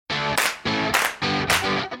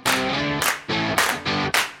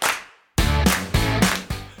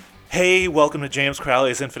Hey, welcome to James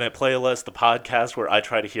Crowley's Infinite Playlist, the podcast where I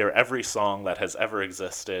try to hear every song that has ever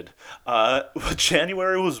existed.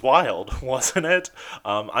 January was wild, wasn't it?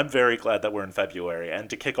 I'm very glad that we're in February, and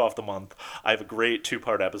to kick off the month, I have a great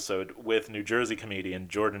two-part episode with New Jersey comedian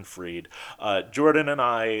Jordan Freed. Jordan and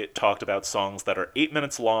I talked about songs that are 8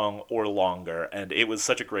 minutes long or longer, and it was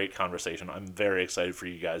such a great conversation. I'm very excited for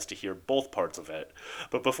you guys to hear both parts of it.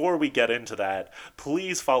 But before we get into that,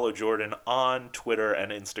 please follow Jordan on Twitter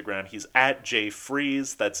and Instagram. He's at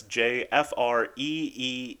JFreeze. That's JFREEEZE.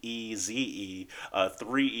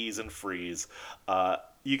 Three E's in freeze.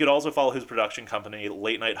 You could also follow his production company,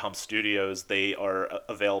 Late Night Hump Studios. They are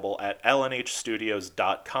available at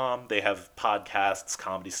lnhstudios.com. They have podcasts,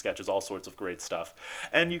 comedy sketches, all sorts of great stuff.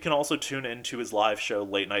 And you can also tune into his live show,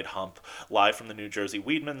 Late Night Hump, live from the New Jersey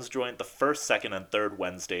Weedman's Joint, the first, second, and third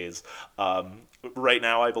Wednesdays. Right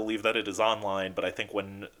now, I believe that it is online, but I think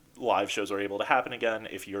when live shows are able to happen again,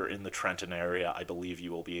 if you're in the Trenton area, I believe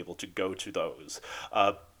you will be able to go to those.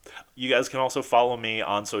 You guys can also follow me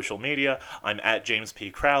on social media. I'm at James P.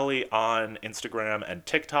 Crowley on Instagram and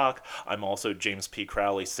TikTok. I'm also James P.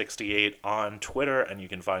 Crowley68 on Twitter, and you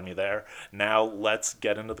can find me there. Now let's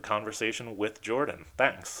get into the conversation with Jordan.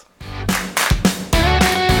 Thanks.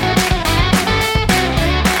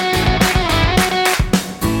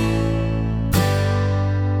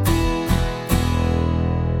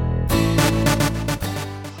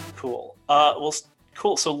 Cool.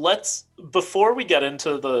 Cool. So before we get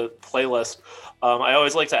into the playlist, I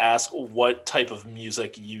always like to ask what type of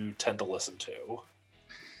music you tend to listen to.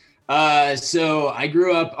 So I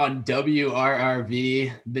grew up on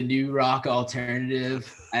WRRV, the new rock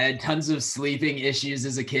alternative. I had tons of sleeping issues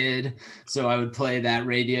as a kid, so I would play that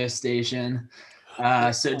radio station.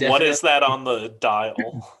 What is that on the dial?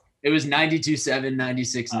 It was 92.7,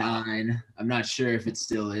 96.9. I'm not sure if it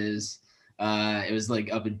still is. It was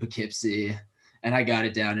like up in Poughkeepsie, and I got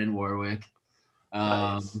it down in Warwick.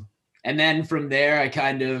 Nice. And then from there, I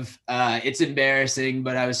kind of, it's embarrassing,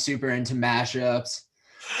 but I was super into mashups.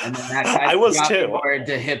 And then that kind I of was got me too. more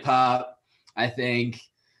into hip hop, I think,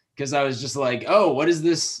 because I was just like, oh, what is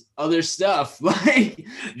this other stuff? Like,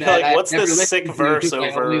 like what's this sick verse I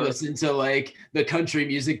over? only listen to like the country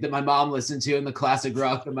music that my mom listened to and the classic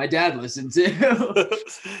rock that my dad listened to.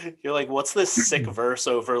 You're like, what's this sick verse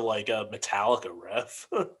over like a Metallica riff?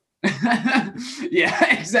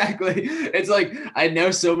 Yeah, exactly. It's like I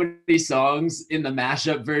know so many songs in the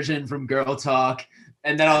mashup version from Girl Talk,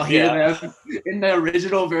 and then I'll hear them in the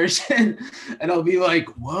original version, and I'll be like,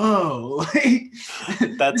 "Whoa, like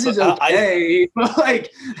That's this is okay." But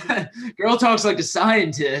like, Girl Talk's like a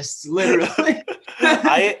scientist, literally.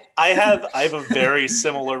 I have a very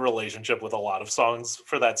similar relationship with a lot of songs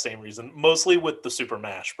for that same reason, mostly with the Super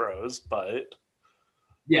Mash Bros, but.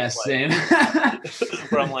 Yes, like, same.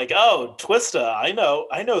 where I'm like, oh, Twista, I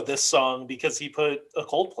know this song because he put a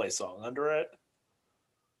Coldplay song under it.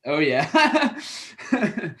 Oh yeah.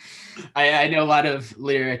 I know a lot of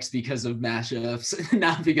lyrics because of mashups,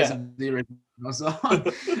 not because of the original song.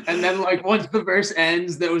 And then like once the verse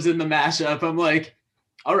ends that was in the mashup, I'm like,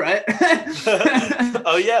 all right.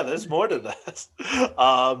 Oh yeah, there's more to this.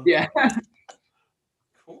 Yeah.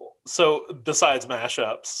 Cool. So besides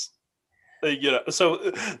mashups, so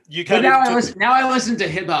you But kind now I listen to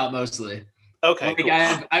hip hop mostly. Okay, like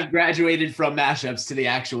cool. I've graduated from mashups to the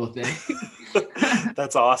actual thing.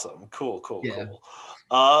 That's awesome. Cool. Yeah.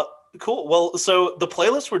 Cool. Well, so the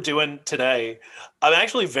playlist we're doing today, I'm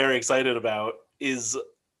actually very excited about is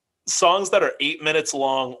songs that are 8 minutes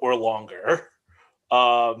long or longer.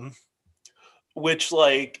 Which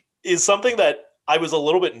like is something that I was a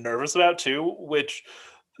little bit nervous about too, which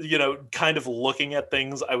kind of looking at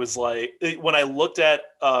things, I was like, when I looked at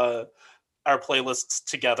our playlists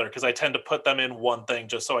together, because I tend to put them in one thing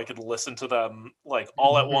just so I could listen to them like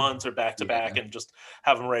all at once or back to back and just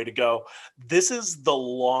have them ready to go. This is the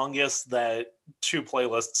longest that two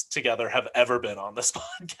playlists together have ever been on this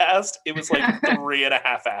podcast. It was like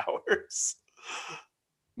 3.5 hours.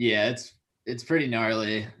 Yeah, it's pretty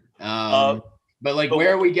gnarly. But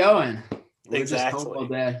where are we going? We're exactly. Just home all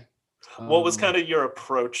day. What was kind of your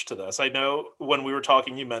approach to this? I know when we were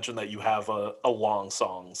talking, you mentioned that you have a long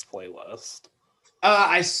songs playlist.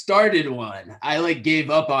 I started one. I like gave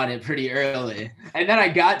up on it pretty early. And then I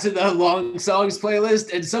got to the long songs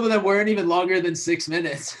playlist and some of them weren't even longer than 6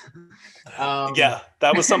 minutes. Yeah,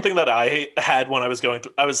 that was something that I had when I was going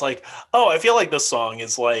through. I was like, oh, I feel like this song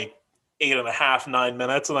is like 8.5, 9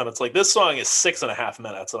 minutes. And then it's like, this song is 6.5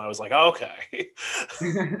 minutes. And I was like, oh, okay.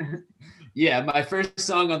 Yeah, my first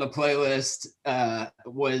song on the playlist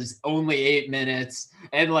was only 8 minutes,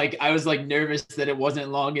 And like I was like nervous that it wasn't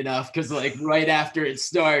long enough because like right after it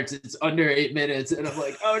starts, it's under 8 minutes, and I'm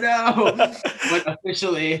like, oh no. But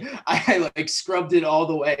officially, I like scrubbed it all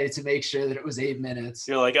the way to make sure that it was 8 minutes.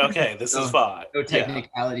 You're like, okay, this is fine. No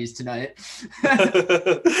technicalities tonight.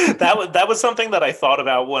 That was something that I thought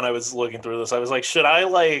about when I was looking through this. I was like, should I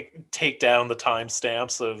like take down the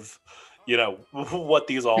timestamps of, what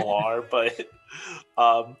these all are? But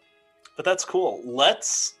that's cool.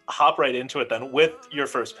 Let's hop right into it then with your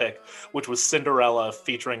first pick, which was Cinderella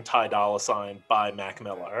featuring Ty Dolla $ign by Mac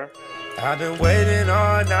Miller. I've been waiting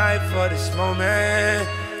all night for this moment.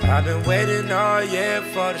 I've been waiting all year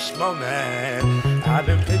for this moment. I've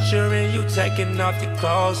been picturing you taking off your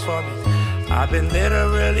clothes for me. I've been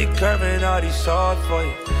literally curving all these swords for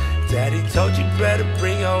you. Daddy told you better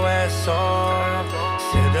bring your ass on.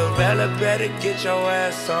 Cinderella better get your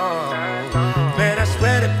ass on. Man, I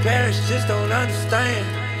swear the parents just don't understand.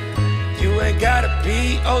 You ain't gotta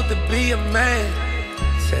be old to be a man.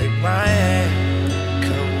 Take my hand,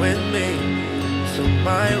 come with me to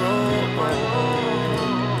my room.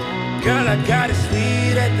 Girl, I got a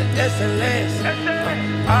suite at the SLS.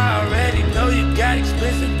 I already know you got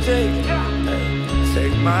expensive taste.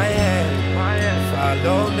 Take my hand,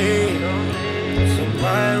 follow me to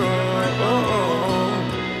my room.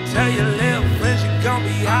 Tell your little friends you gon'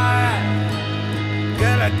 be high.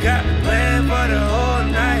 Girl, I got a plan for the whole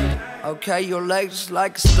night. Okay, your legs just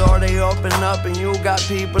like a store, they open up and you got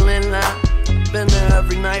people in line. Been there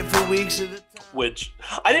every night for weeks at a time. Which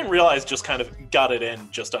I didn't realize just kind of got it in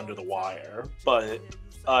just under the wire, but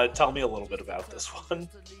tell me a little bit about this one.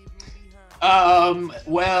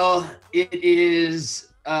 Well, it is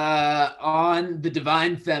on The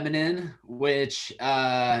Divine Feminine, which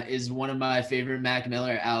is one of my favorite Mac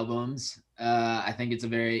Miller albums. I think it's a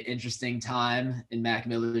very interesting time in Mac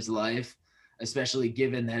Miller's life, especially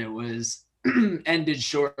given that it was ended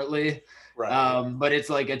shortly. Right. But it's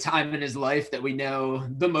like a time in his life that we know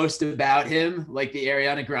the most about him, like the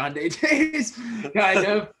Ariana Grande days, kind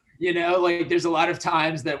of, like there's a lot of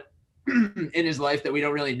times that in his life that we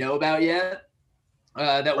don't really know about yet,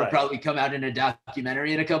 that will probably come out in a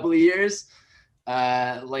documentary in a couple of years.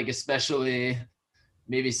 Like especially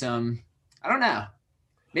maybe some, I don't know.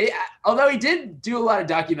 Maybe, although he did do a lot of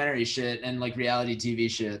documentary shit and like reality TV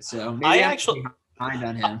shit, so maybe I'm behind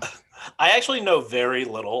on him. I actually know very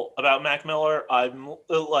little about Mac Miller. I'm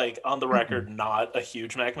like on the record not a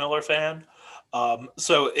huge Mac Miller fan,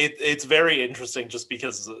 so it's very interesting just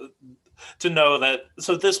because to know that.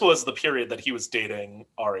 So this was the period that he was dating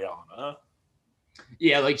Ariana.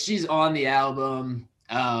 Yeah, like she's on the album,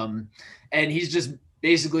 and he's just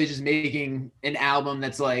basically just making an album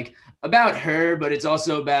that's like about her, but it's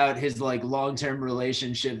also about his like long-term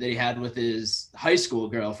relationship that he had with his high school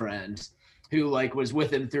girlfriend, who like was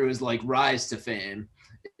with him through his like rise to fame,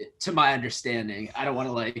 to my understanding. I don't want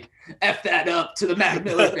to like F that up to the Mac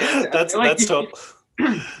Miller fans. that's total.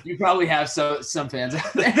 You probably have some fans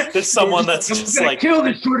out there. There's someone that's just like, kill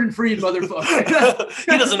this Jordan Freed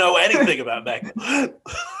motherfucker. He doesn't know anything about Mac.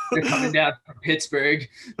 They're coming down from Pittsburgh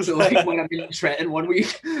to like when I'm in Trenton 1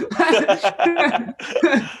 week.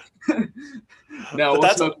 No, we'll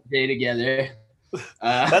smoke a day together.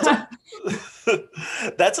 That's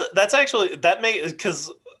actually that may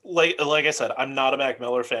because like I said, I'm not a Mac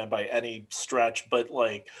Miller fan by any stretch, but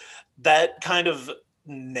like that kind of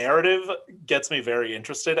narrative gets me very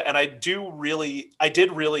interested, and I did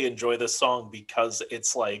really enjoy this song because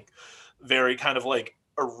it's like very kind of like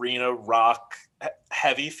arena rock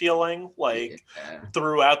heavy feeling, like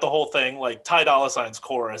throughout the whole thing. Like Ty Dolla $ign's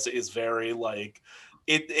chorus is very like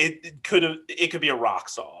it could be a rock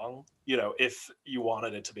song, if you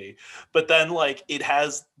wanted it to be, but then like it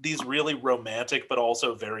has these really romantic but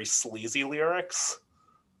also very sleazy lyrics.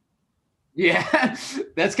 Yeah,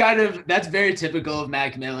 that's very typical of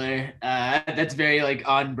Mac Miller. That's very like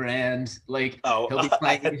on brand. Like he'll be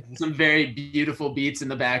playing some very beautiful beats in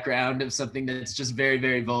the background of something that's just very,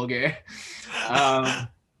 very vulgar.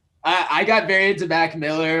 I got very into Mac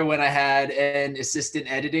Miller when I had an assistant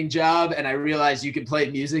editing job, and I realized you could play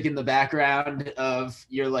music in the background of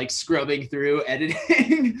your like scrubbing through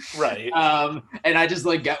editing. Right. And I just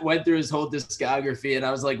like went through his whole discography, and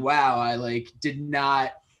I was like, wow, I like did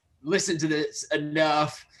not listen to this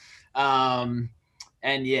enough. And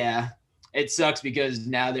yeah, it sucks because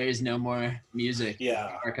now there is no more music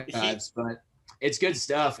archives, but it's good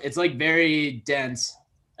stuff. It's like very dense.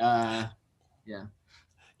 Yeah.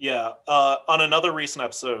 On another recent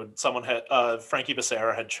episode, someone had Frankie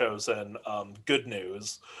Becerra had chosen "Good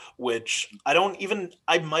News," which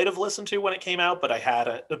I might have listened to when it came out, but I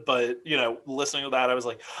hadn't. But listening to that, I was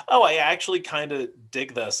like, oh, I actually kind of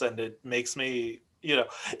dig this, and it makes me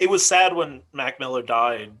it was sad when Mac Miller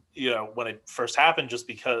died, when it first happened, just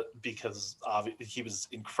because he was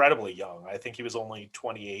incredibly young. I think he was only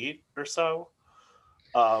 28 or so.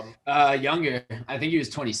 Younger. I think he was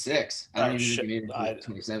 26. I don't even think he made it to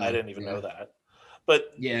 27. I didn't even know that.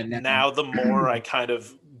 But yeah, now the more I kind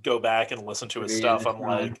of go back and listen to his stuff, I'm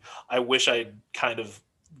like, I wish I kind of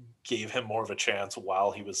gave him more of a chance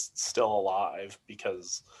while he was still alive,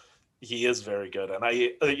 because he is very good. And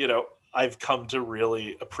I've come to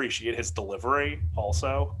really appreciate his delivery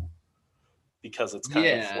also, because it's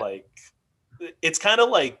kind of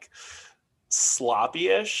like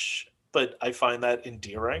sloppy-ish, but I find that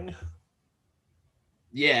endearing.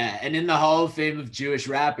 Yeah, and in the Hall of Fame of Jewish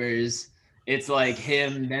rappers, it's like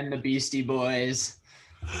him, then the Beastie Boys,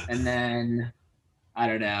 and then I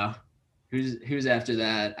don't know. Who's after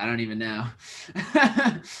that? I don't even know.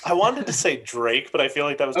 I wanted to say Drake, but I feel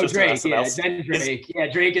like that was just Drake. an SNL. Yeah, then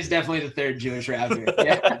Drake. Drake is definitely the third Jewish rapper.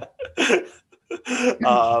 Yeah.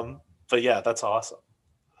 But yeah, that's awesome.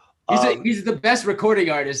 He's the best recording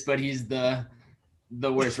artist, but he's the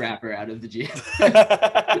worst rapper out of the G.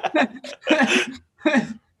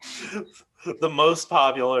 The most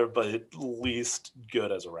popular, but least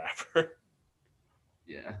good as a rapper.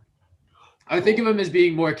 Yeah. I think of him as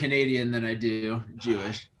being more Canadian than I do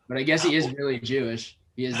Jewish, but I guess he is really Jewish.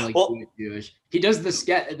 He is like Jewish. He does the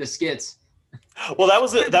skits. Well, that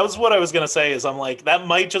was what I was gonna say. Is I'm like, that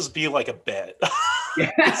might just be like a bit.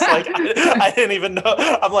 Yeah. It's like I didn't even know.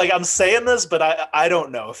 I'm like, I'm saying this, but I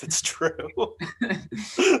don't know if it's true.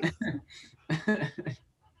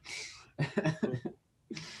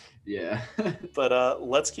 Yeah. But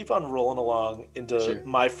let's keep on rolling along into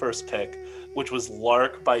my first pick, which was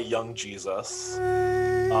Lark by Young Jesus.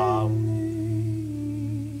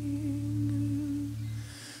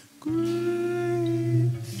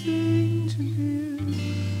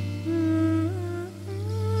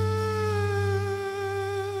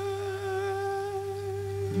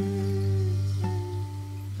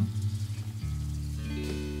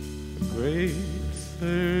 Great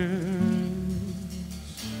things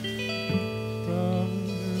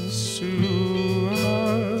promise to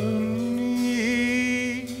our knees,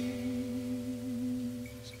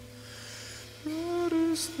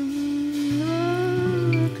 brothers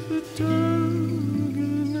like the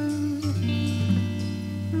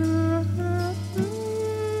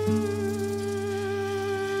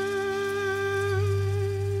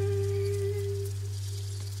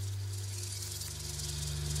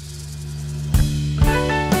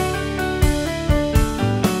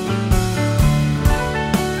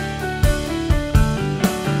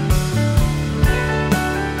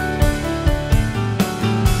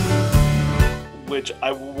which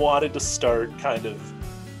I wanted to start kind of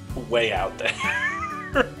way out there.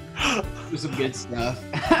 There's some good stuff.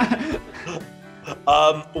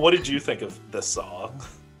 What did you think of this song?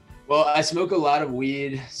 Well, I smoke a lot of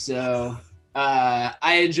weed, so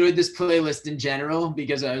I enjoyed this playlist in general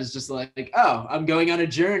because I was just like, oh, I'm going on a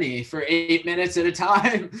journey for 8 minutes at a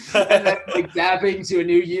time, and then like dabbing to a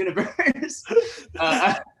new universe.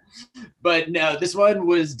 But no, this one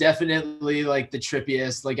was definitely like the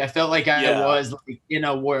trippiest. Like I felt like I was like in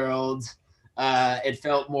a world. It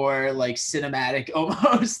felt more like cinematic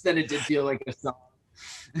almost than it did feel like a song.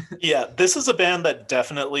 Yeah, this is a band that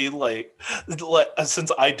definitely like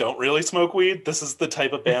since I don't really smoke weed, this is the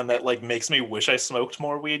type of band that like makes me wish I smoked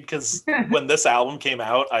more weed, because when this album came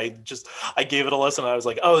out, I gave it a listen and I was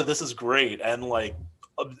like, oh, this is great. And like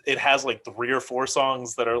it has like 3 or 4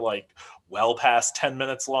 songs that are like well past 10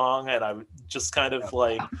 minutes long, and I'm just kind of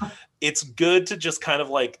like, it's good to just kind of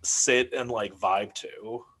like sit and like vibe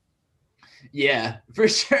to. Yeah, for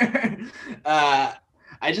sure.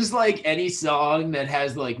 I just like any song that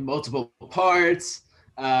has like multiple parts,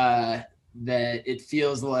 that it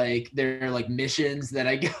feels like there are like missions that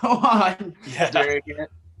I go on during it.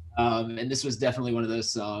 And this was definitely one of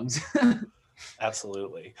those songs.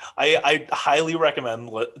 Absolutely. I highly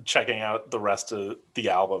recommend checking out the rest of the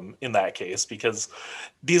album in that case, because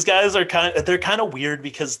these guys are kind of weird,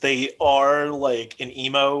 because they are like an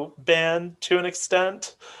emo band to an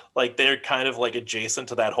extent. Like they're kind of like adjacent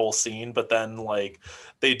to that whole scene, but then like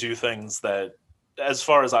they do things that, as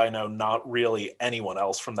far as I know, not really anyone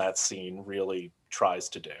else from that scene really tries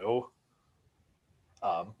to do.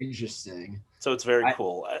 Interesting. So it's very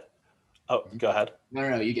cool. Oh, go ahead.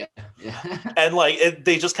 No, you get it. Yeah. And like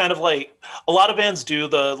they just kind of like, a lot of bands do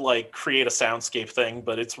the like create a soundscape thing,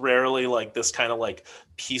 but it's rarely like this kind of like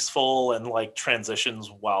peaceful and like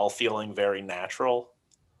transitions while feeling very natural.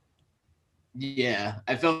 Yeah,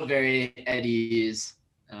 I felt very at ease.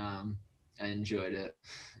 I enjoyed it.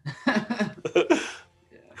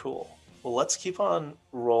 Cool. Well, let's keep on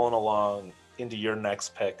rolling along into your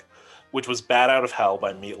next pick, which was Bat Out of Hell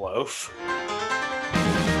by Meatloaf.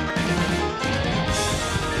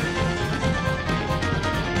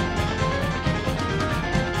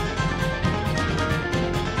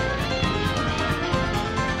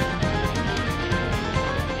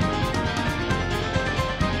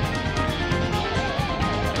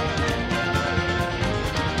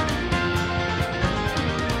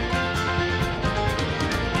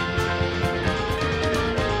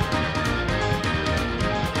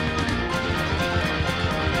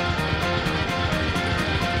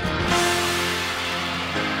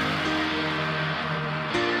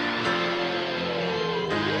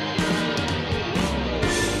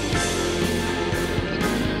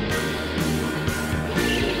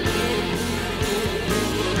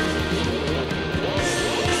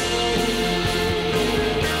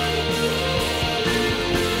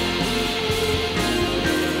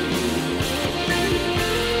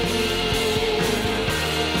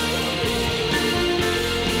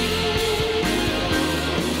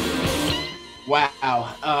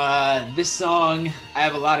 Wow. This song, I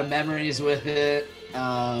have a lot of memories with it.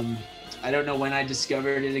 I don't know when I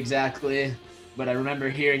discovered it exactly, but I remember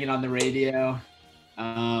hearing it on the radio.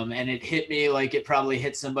 And it hit me like it probably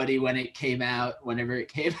hit somebody when it came out, whenever it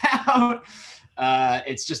came out.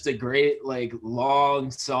 It's just a great, like, long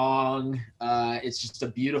song. It's just a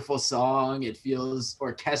beautiful song. It feels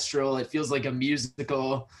orchestral. It feels like a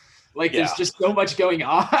musical. Like, there's just so much going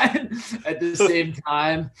on at the same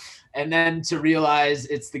time. And then to realize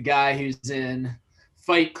it's the guy who's in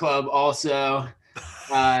Fight Club also.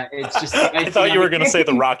 It's just I thought you were going to say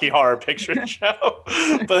the Rocky Horror Picture Show,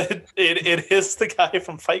 but it is the guy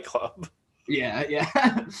from Fight Club. Yeah.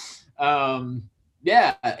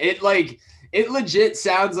 It legit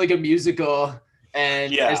sounds like a musical.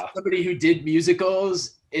 And as somebody who did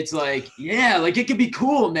musicals, it's like, like it could be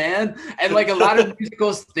cool, man. And like a lot of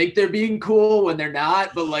musicals think they're being cool when they're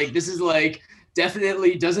not, but like this is like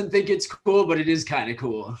definitely doesn't think it's cool, but it is kind of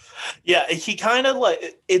cool. Yeah, he kind of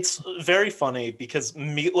like, it's very funny because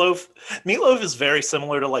Meatloaf is very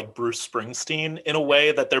similar to like Bruce Springsteen in a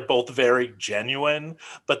way that they're both very genuine,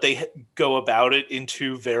 but they go about it in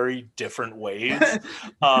two very different ways.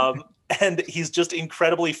 And he's just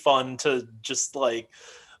incredibly fun to just like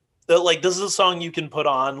this is a song you can put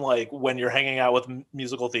on like when you're hanging out with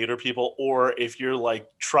musical theater people, or if you're like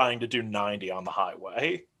trying to do 90 on the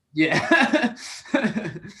highway. Yeah,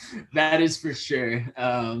 that is for sure.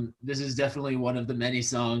 This is definitely one of the many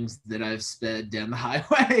songs that I've sped down the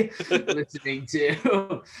highway listening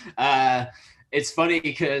to. It's funny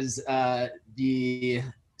because the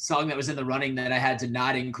song that was in the running that I had to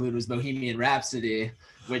not include was Bohemian Rhapsody,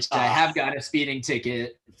 which I have got a speeding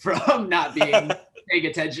ticket from not being paying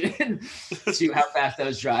attention to how fast I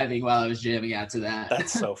was driving while I was jamming out to that.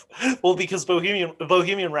 That's so well, because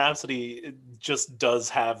Bohemian Rhapsody just does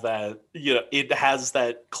have that, it has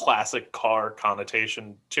that classic car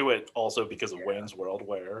connotation to it, also because of Wayne's World,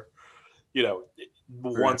 where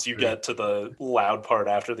once you get to the loud part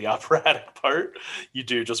after the operatic part, you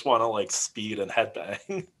do just want to like speed and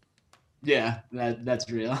headbang. Yeah, that's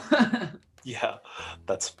real. Yeah,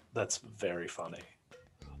 that's very funny.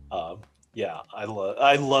 I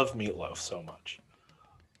love Meatloaf so much.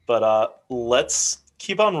 But let's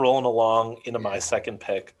keep on rolling along into my second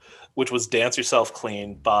pick, which was Dance Yourself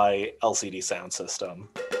Clean by LCD Soundsystem.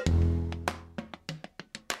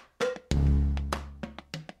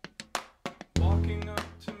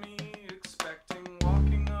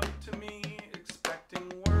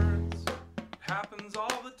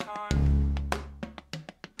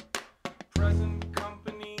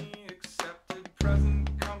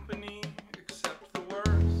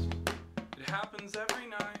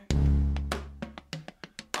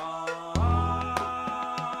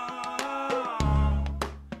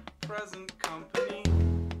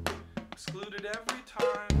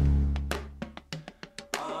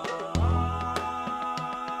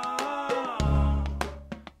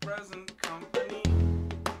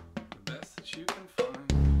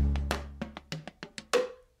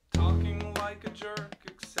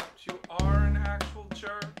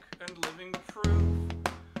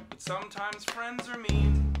 Sometimes friends are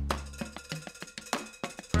mean.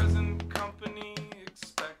 Present company,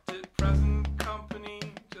 expect it. Present company,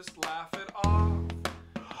 just laugh it off.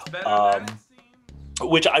 It's better than it seems.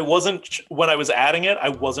 Which I wasn't, when I was adding it, I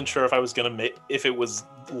wasn't sure if I was going to if it was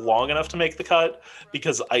long enough to make the cut,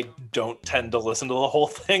 because I don't tend to listen to the whole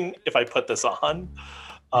thing if I put this on.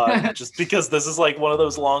 Just because this is like one of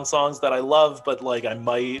those long songs that I love, but like I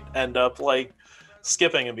might end up like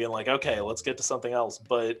skipping and being like, okay, let's get to something else.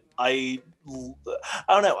 But I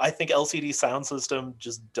don't know. I think LCD Sound System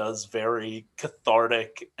just does very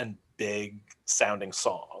cathartic and big sounding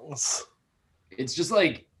songs. It's just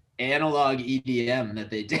like analog EDM that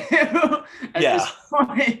they do at Yeah. this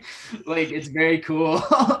point. Like, it's very cool.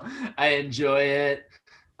 I enjoy it.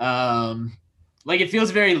 Like, it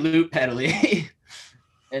feels very loop pedally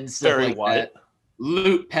and stuff Very like what? that.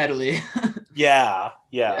 Loop pedally. Yeah.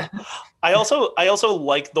 I also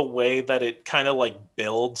like the way that it kind of like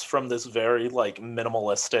builds from this very like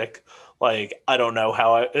minimalistic, like, I don't know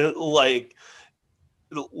how like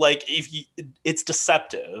if you, it's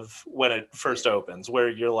deceptive when it first opens, where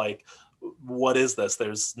you're like, what is this?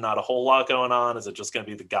 There's not a whole lot going on. Is it just going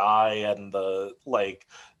to be the guy and the like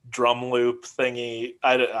drum loop thingy?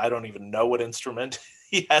 I don't even know what instrument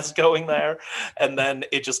he has going there. And then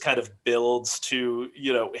it just kind of builds to,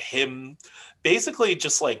 you know, him basically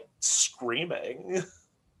just like screaming.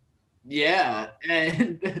 Yeah,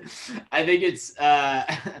 and I think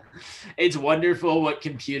it's wonderful what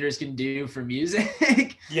computers can do for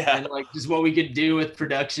music. Yeah. And like just what we could do with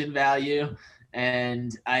production value.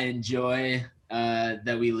 And I enjoy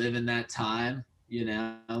that we live in that time, you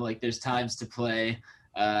know, like there's times to play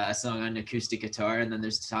a song on acoustic guitar, and then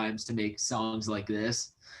there's times to make songs like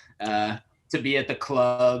this, to be at the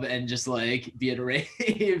club and just like be at a rave,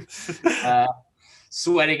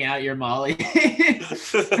 sweating out your Molly.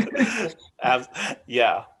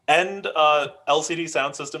 Yeah. And LCD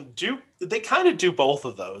Sound System they kind of do both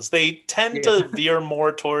of those. They tend to veer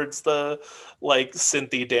more towards the like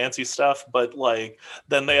synthy dancey stuff, but like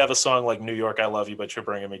then they have a song like New York I Love You But You're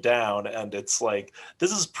Bringing Me Down, and it's like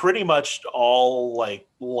this is pretty much all like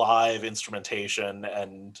live instrumentation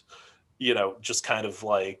and, you know, just kind of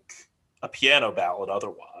like a piano ballad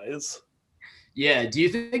otherwise. Yeah. Do you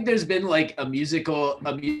think there's been like a music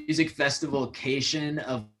festivalcation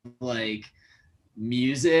of like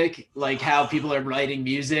music, like how people are writing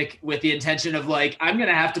music with the intention of like, I'm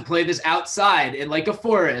gonna have to play this outside in like a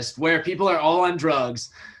forest where people are all on drugs?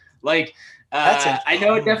 Like I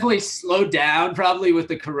know it definitely slowed down probably with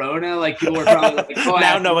the corona, like people were probably like, oh,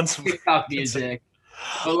 now no one's TikTok music.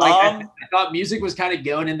 But like I thought music was kind of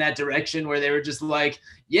going in that direction where they were just like,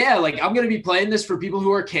 yeah, like I'm gonna be playing this for people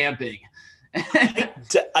who are camping.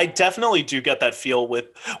 I definitely do get that feel with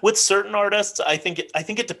certain artists. I think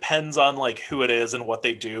it depends on like who it is and what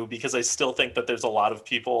they do, because I still think that there's a lot of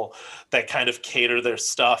people that kind of cater their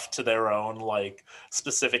stuff to their own like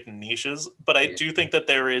specific niches. But I do think that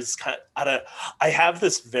there is I have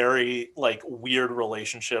this very like weird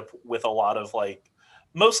relationship with a lot of like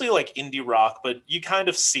mostly like indie rock, but you kind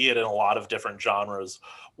of see it in a lot of different genres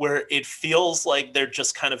where it feels like they're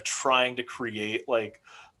just kind of trying to create like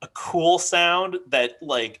a cool sound that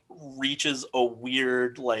like reaches a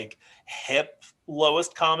weird like hip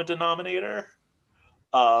lowest common denominator,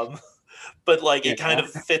 but like it kind of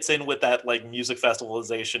fits in with that like music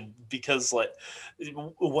festivalization, because like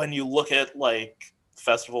when you look at like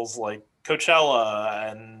festivals like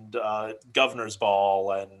Coachella and Governor's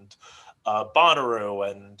Ball and Bonnaroo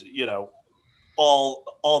and, you know,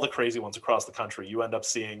 all the crazy ones across the country, you end up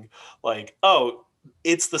seeing like, oh,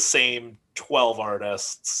 it's the same 12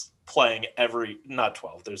 artists playing not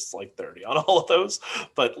 12, there's like 30 on all of those,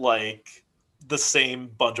 but like the same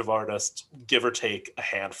bunch of artists, give or take a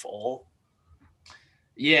handful.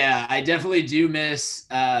 Yeah, I definitely do miss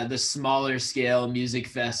the smaller scale music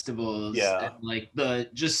festivals. Yeah. And like the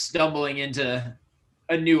just stumbling into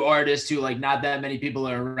a new artist who like not that many people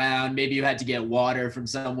are around. Maybe you had to get water from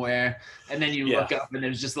somewhere, and then you look up and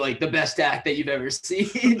there's just like the best act that you've ever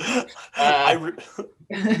seen.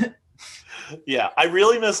 Yeah, I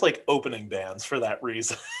really miss like opening bands for that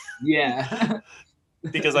reason. Yeah.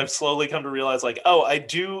 Because I've slowly come to realize like, oh, I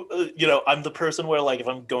do, you know, I'm the person where like if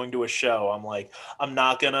I'm going to a show, I'm like, I'm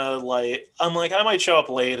not gonna like, I might show up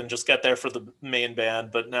late and just get there for the main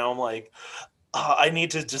band, but now I'm like, I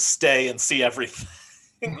need to just stay and see everything.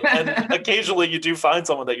 And occasionally you do find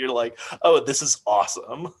someone that you're like, oh, this is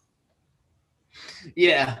awesome.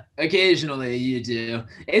 Yeah, occasionally you do.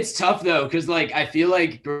 It's tough though, because like I feel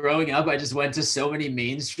like growing up, I just went to so many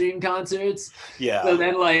mainstream concerts. Yeah. So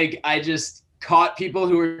then like I just caught people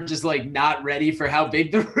who were just like not ready for how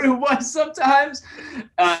big the room was sometimes,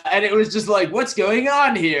 and it was just like, what's going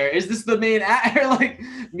on here? Is this the main act? Or like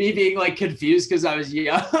me being like confused because I was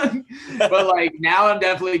young. But like now I'm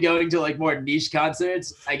definitely going to like more niche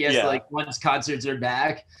concerts, I guess. Like once concerts are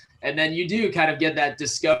back. And then you do kind of get that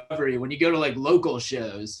discovery when you go to like local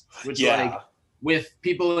shows, which like with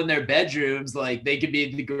people in their bedrooms, like they could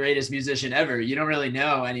be the greatest musician ever. You don't really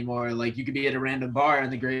know anymore. Like you could be at a random bar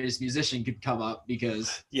and the greatest musician could come up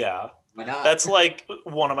because Why not? That's like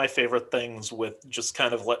one of my favorite things with just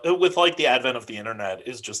kind of with like the advent of the internet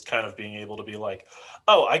is just kind of being able to be like,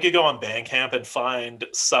 oh, I could go on Bandcamp and find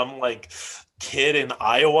some like kid in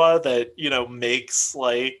Iowa that, makes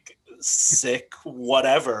like sick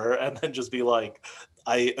whatever, and then just be like,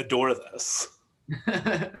 I adore this.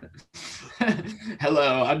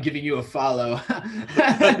 Hello, I'm giving you a follow.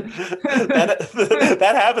 that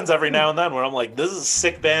happens every now and then where I'm like, this is a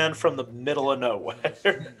sick band from the middle of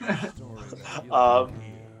nowhere. But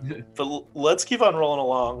let's keep on rolling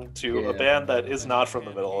along to a band that is not from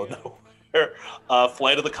the middle of nowhere.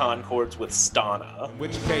 Flight of the Conchords with Stana. In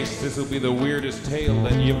which case, this will be the weirdest tale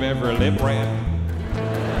that you've ever lip-read.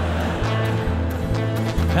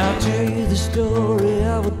 I'll tell you the story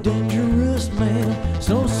of a dangerous man.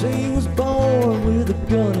 Some say he was born with a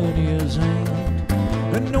gun in his hand.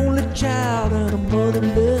 An only child and a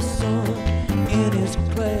motherless son. In his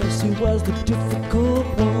class he was the difficult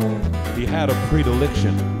one. He had a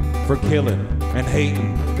predilection for killing and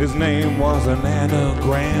hating. His name was an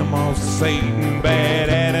anagram of Satan. Bad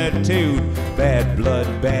attitude, bad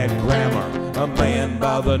blood, bad grammar. A man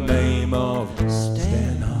by the name of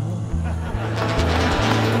Stana.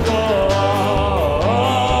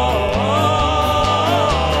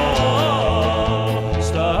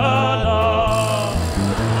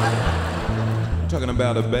 Talking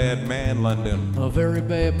about a bad man, London. A very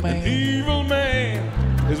bad An man. evil man.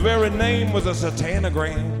 His very name was a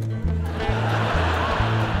satanagram.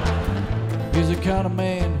 He's the kind of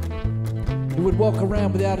man who would walk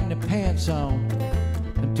around without any pants on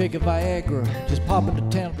and take a Viagra, just pop into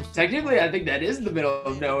town. Technically, I think that is the middle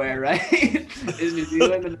of nowhere, right? Is New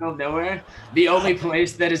Zealand the middle of nowhere? The only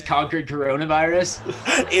place that has conquered coronavirus?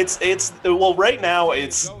 It's well, right now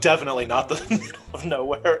it's definitely not the middle of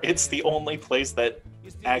nowhere. It's the only place that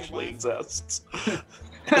actually exists,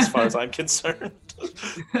 as far as I'm concerned.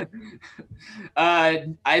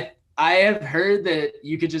 I have heard that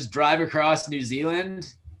you could just drive across New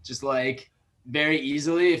Zealand, just like very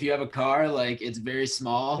easily if you have a car. Like it's very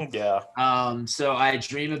small. Yeah. So I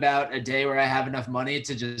dream about a day where I have enough money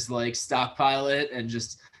to just like stockpile it and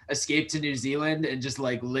just escape to New Zealand and just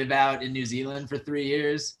like live out in New Zealand for 3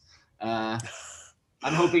 years.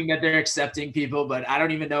 I'm hoping that they're accepting people, but I don't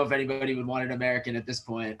even know if anybody would want an American at this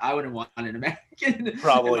point. I wouldn't want an American.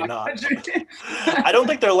 Probably not. I don't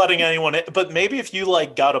think they're letting anyone in, but maybe if you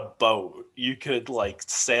like got a boat, you could like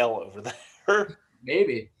sail over there.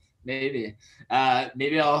 Maybe. Maybe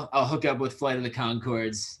I'll hook up with Flight of the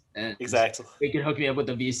Conchords. And exactly. They can hook me up with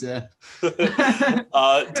a visa.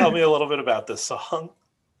 Tell me a little bit about this song.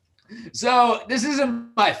 So this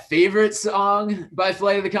isn't my favorite song by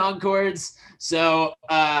Flight of the Conchords. So,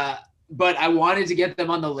 but I wanted to get them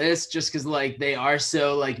on the list just because like they are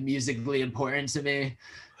so like musically important to me.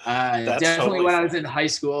 Definitely totally when I was in high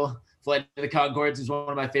school, Flight of the Conchords was one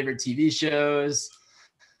of my favorite TV shows.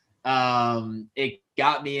 It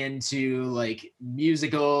got me into like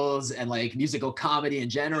musicals and like musical comedy in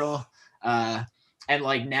general. And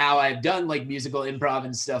like now I've done like musical improv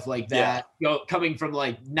and stuff like that. Yeah. Coming from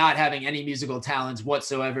like not having any musical talents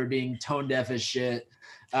whatsoever, being tone deaf as shit.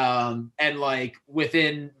 And like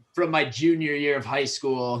from my junior year of high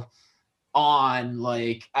school on,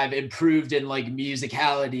 like I've improved in like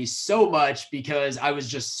musicality so much because I was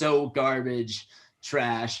just so garbage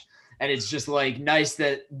trash. And it's just like nice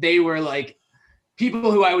that they were like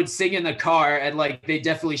people who I would sing in the car, and like they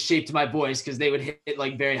definitely shaped my voice because they would hit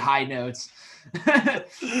like very high notes.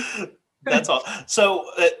 That's all. So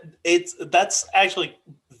that's actually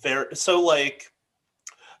very, so like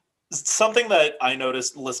something that I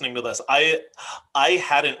noticed listening to this, I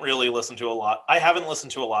hadn't really listened to a lot. I haven't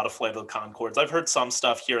listened to a lot of Flight of the Conchords. I've heard some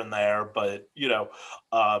stuff here and there, but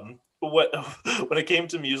when it came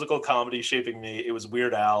to musical comedy shaping me, it was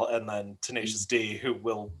Weird Al and then Tenacious D, who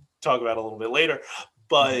we'll talk about a little bit later.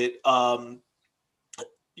 But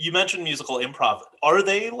you mentioned musical improv. Are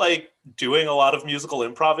they like doing a lot of musical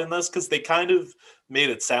improv in this? Because they kind of made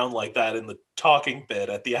it sound like that in the talking bit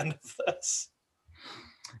at the end of this.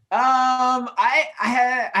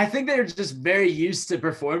 I think they're just very used to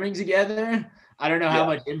performing together. I don't know how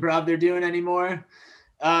much improv they're doing anymore.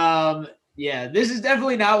 Yeah, this is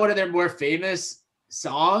definitely not one of their more famous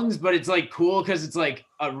songs, but it's like cool because it's like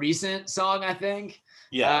a recent song, I think.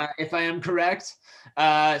 Yeah. If I am correct.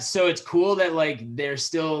 So it's cool that like they're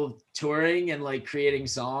still touring and like creating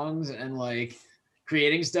songs and like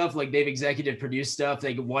creating stuff. Like they've executive produced stuff.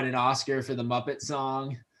 They won an Oscar for the Muppet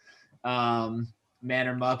song, Man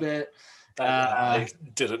or Muppet. I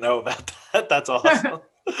didn't know about that. That's awesome.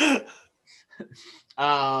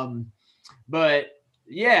 But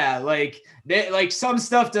Yeah, like they like some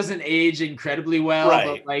stuff doesn't age incredibly well, Right.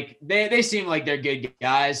 but like they seem like they're good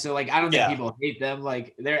guys. So like I don't think Yeah. people hate them.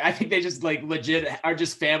 Like I think they just like legit are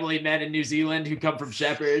just family men in New Zealand who come from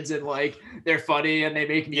Shepherds and like they're funny and they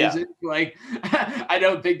make music. Like I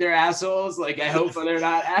don't think they're assholes. Like I hope they're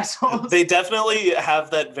not assholes. They definitely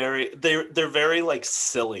have that they're very like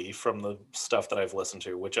silly from the stuff that I've listened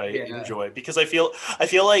to, which I enjoy because I feel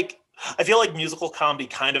like musical comedy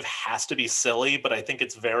kind of has to be silly, but I think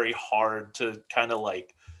it's very hard to kind of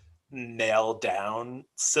like nail down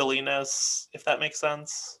silliness, if that makes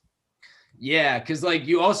sense. Yeah, because like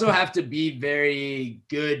you also have to be very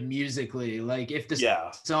good musically. Like if the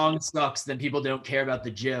song sucks, then people don't care about the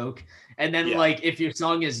joke. And then like if your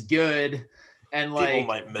song is good and like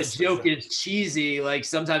the joke is cheesy, like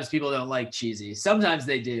sometimes people don't like cheesy. Sometimes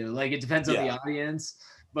they do. Like it depends on the audience.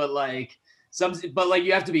 But like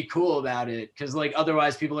you have to be cool about it because like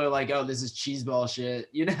otherwise people are like, oh, this is cheeseball shit,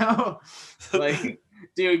 you know? Like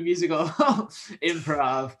doing musical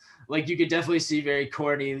improv, like you could definitely see very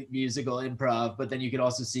corny musical improv, but then you could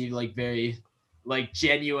also see like very like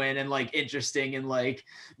genuine and like interesting and like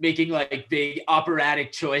making like big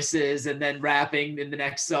operatic choices and then rapping in the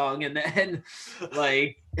next song and then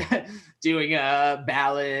like doing a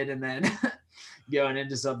ballad and then going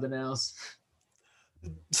into something else.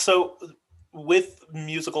 So with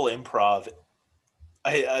musical improv,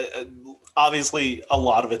 I obviously a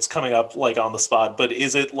lot of it's coming up like on the spot, but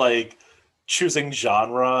is it like choosing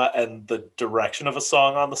genre and the direction of a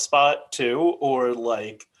song on the spot too, or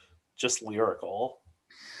like just lyrical?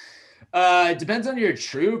 It depends on your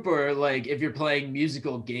troupe or like if you're playing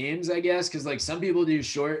musical games, I guess, because like some people do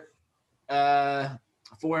short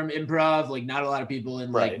form improv. Like not a lot of people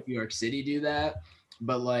in like New York City do that,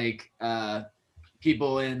 but like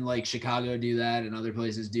people in like Chicago do that and other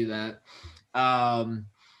places do that.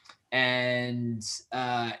 And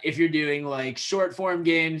if you're doing like short form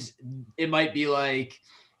games, it might be like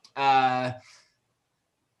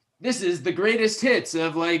this is the greatest hits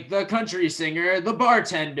of like the country singer, the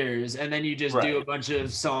Bartenders, and then you just do a bunch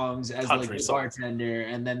of songs as country like the songs. Bartender,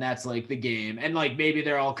 and then that's like the game, and like maybe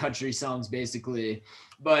they're all country songs basically,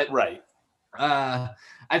 but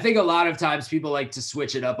I think a lot of times people like to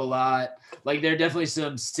switch it up a lot. Like there are definitely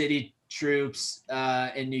some city troops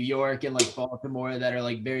in New York and like Baltimore that are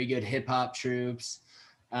like very good hip hop troops,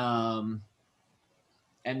 and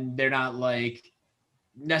they're not like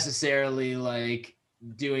necessarily like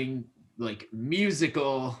doing like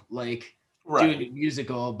musical like doing a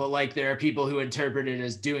musical, but like there are people who interpret it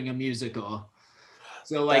as doing a musical.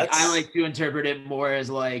 So like I like to interpret it more as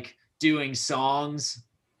like doing songs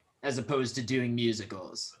as opposed to doing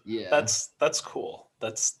musicals. Yeah, that's cool.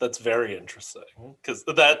 That's very interesting because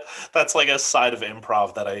that's like a side of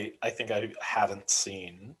improv that I think I haven't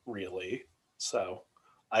seen really. So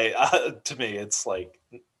to me it's like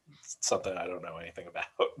something I don't know anything about,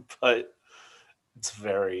 but it's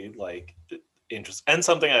very like interesting and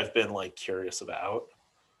something I've been like curious about.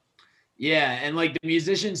 Yeah, and like the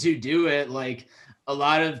musicians who do it, like a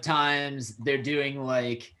lot of times they're doing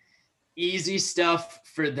like easy stuff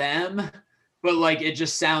for them, but like it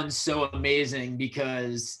just sounds so amazing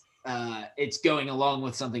because it's going along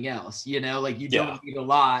with something else, you know, like you don't need a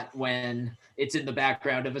lot when it's in the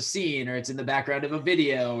background of a scene or it's in the background of a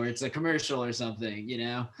video or it's a commercial or something, you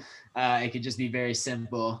know. It could just be very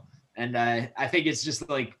simple, and I think it's just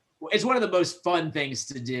like it's one of the most fun things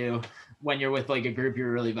to do when you're with like a group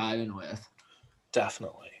you're really vibing with.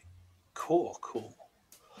 Definitely. Cool.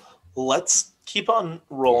 Let's keep on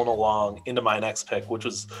rolling along into my next pick, which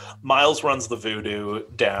was Miles Runs the Voodoo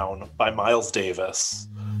Down by Miles Davis.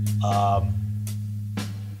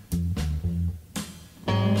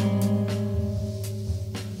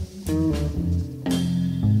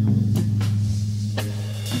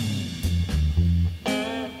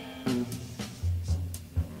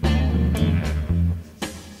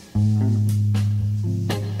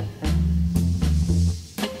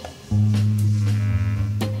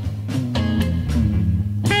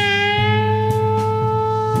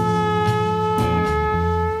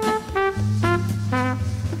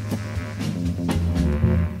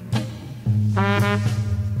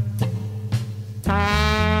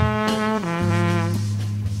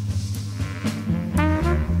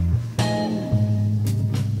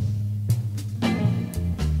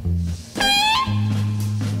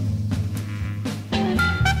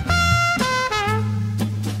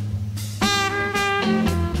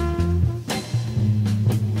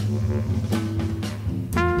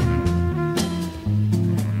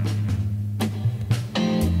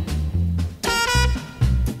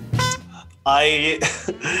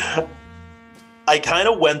 I kind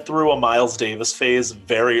of went through a Miles Davis phase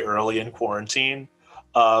very early in quarantine,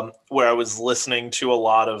 where I was listening to a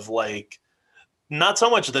lot of like, not so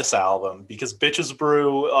much this album, because Bitches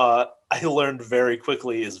Brew, I learned very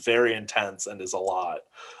quickly is very intense and is a lot,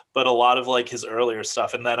 but a lot of like his earlier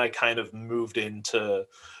stuff. And then I kind of moved into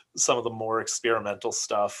some of the more experimental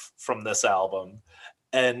stuff from this album.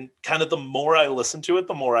 And kind of the more I listen to it,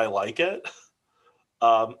 the more I like it.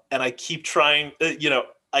 And I keep trying,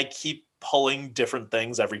 I keep pulling different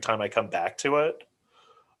things every time I come back to it.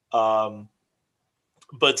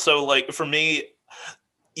 But so like for me,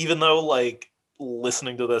 even though like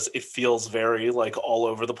listening to this, it feels very like all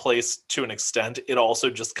over the place to an extent, it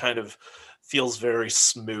also just kind of feels very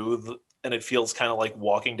smooth, and it feels kind of like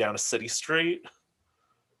walking down a city street.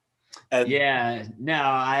 And yeah, no,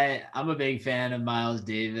 I'm a big fan of Miles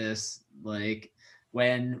Davis. Like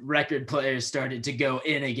when record players started to go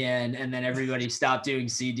in again, and then everybody stopped doing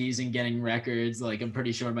CDs and getting records. Like I'm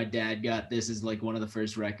pretty sure my dad got this as like one of the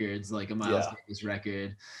first records, like a Miles Davis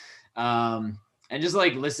record. And just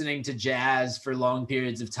like listening to jazz for long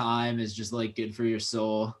periods of time is just like good for your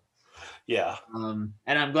soul. Yeah. And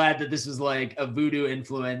I'm glad that this was like a voodoo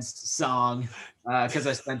influenced song because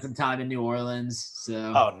I spent some time in New Orleans.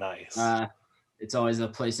 So nice. It's always a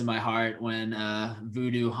place in my heart when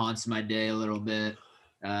voodoo haunts my day a little bit.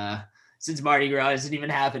 Since Mardi Gras isn't even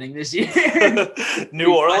happening this year.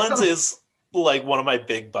 New Orleans is like one of my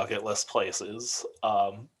big bucket list places.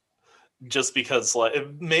 Just because like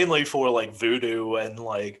mainly for like voodoo and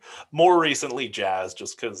like more recently jazz,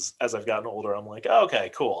 just because as I've gotten older I'm like, oh,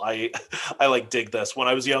 okay, cool, I like dig this. When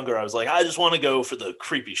I was younger I was like, I just want to go for the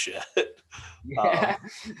creepy shit.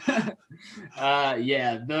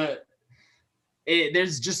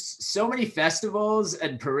 There's just so many festivals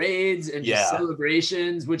and parades and just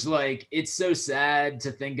celebrations, which like it's so sad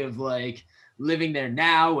to think of like living there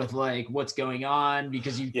now with like what's going on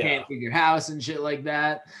because you can't leave your house and shit like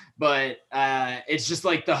that. But it's just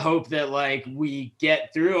like the hope that like we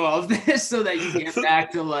get through all of this so that you get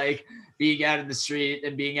back to like being out in the street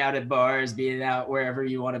and being out at bars, being out wherever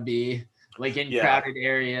you want to be, like in crowded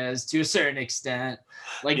areas to a certain extent.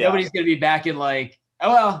 Like nobody's going to be back in like,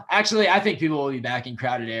 oh, well, actually, I think people will be back in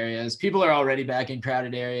crowded areas. People are already back in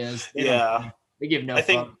crowded areas. They give no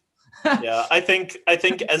fuck. I think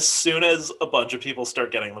as soon as a bunch of people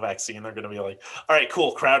start getting the vaccine, they're going to be like, all right,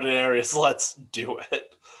 cool, crowded areas, let's do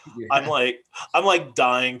it. I'm like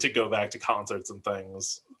dying to go back to concerts and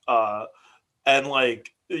things. And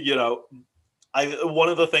like, one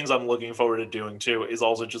of the things I'm looking forward to doing too is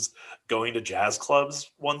also just going to jazz clubs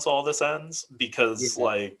once all this ends, because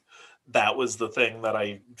like that was the thing that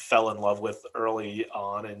I fell in love with early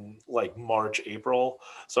on in like March, April.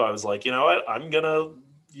 So I was like, you know what, I'm going to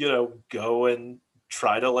go and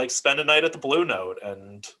try to like spend a night at the Blue Note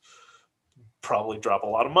and probably drop a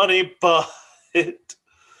lot of money, but all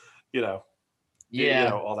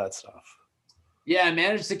that stuff. Yeah, I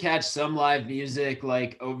managed to catch some live music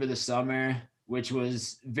like over the summer, which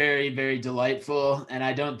was very, very delightful. And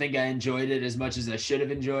I don't think I enjoyed it as much as I should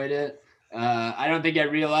have enjoyed it. I don't think I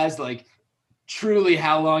realized like truly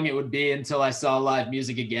how long it would be until I saw live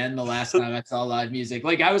music again the last time I saw live music.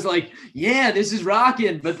 Like I was like, yeah, this is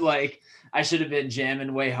rocking, but like I should have been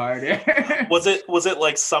jamming way harder. Was it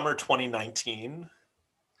like summer 2019?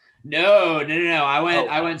 No.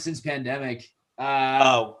 I went since pandemic.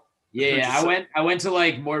 I went to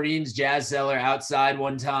like Maureen's Jazz Cellar outside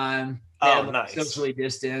one time. Nice. Socially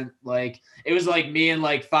distant. Like it was like me and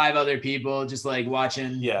like 5 other people just like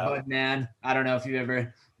watching Budman. I don't know if you've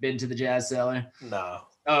ever been to the Jazz Cellar. No.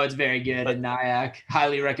 Oh, it's very good in Nyack.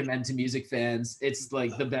 Highly recommend to music fans. It's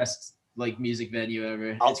like the best like music venue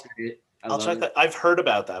ever. It's great. I'll check that. I've heard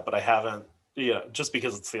about that, but I haven't. Just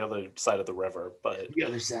because it's the other side of the river. But the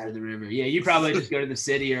other side of the river. Yeah, you probably just go to the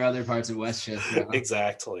city or other parts of Westchester.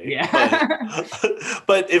 Exactly. Yeah.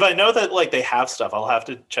 But if I know that like they have stuff, I'll have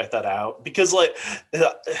to check that out, because like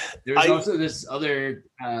there's also this other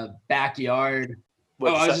backyard.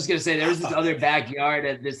 I was just gonna say there was this other backyard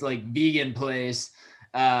at this like vegan place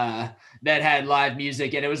that had live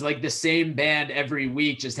music, and it was like the same band every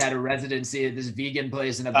week just had a residency at this vegan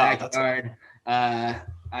place in a backyard.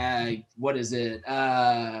 What is it?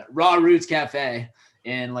 Raw Roots Cafe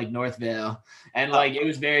in like Northvale. And like it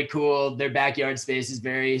was very cool. Their backyard space is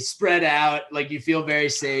very spread out. Like you feel very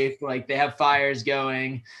safe. Like they have fires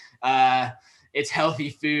going. It's healthy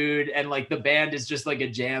food, and like the band is just like a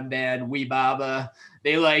jam band, Wee Baba.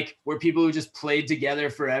 They like were people who just played together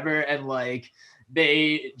forever, and like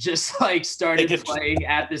they just like started playing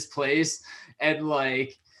at this place, and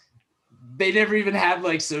like they never even had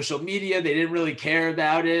like social media. They didn't really care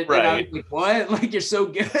about it. Right. And I was like, what? Like, you're so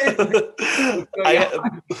good.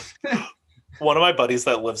 One of my buddies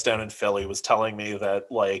that lives down in Philly was telling me that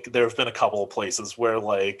like there have been a couple of places where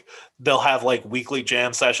like they'll have like weekly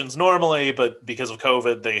jam sessions normally, but because of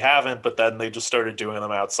COVID they haven't, but then they just started doing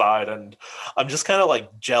them outside. And I'm just kind of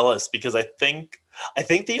like jealous because I think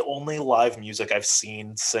the only live music I've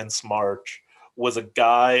seen since March was a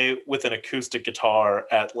guy with an acoustic guitar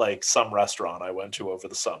at like some restaurant I went to over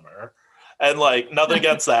the summer. And like nothing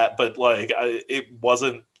against that, but like it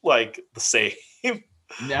wasn't like the same.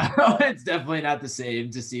 No, it's definitely not the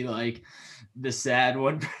same to see like the sad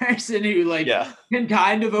one person who like can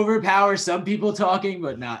kind of overpower some people talking,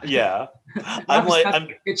 but not. Yeah. I'm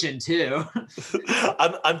kitchen too.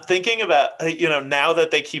 I'm thinking about, you know, now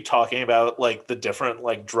that they keep talking about like the different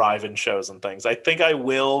like drive-in shows and things, I think I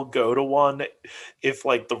will go to one if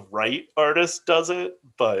like the right artist does it,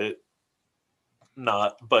 but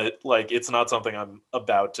like it's not something I'm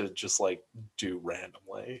about to just like do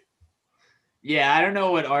randomly. Yeah, I don't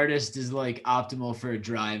know what artist is like optimal for a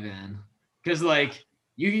drive-in, because like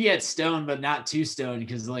you can get stoned but not too stoned,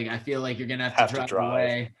 because like I feel like you're gonna have to drive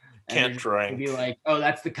away. Can't drink. Be like, oh,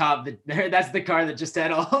 that's the cop that's the car that just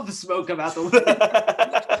had all the smoke come out the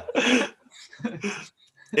window.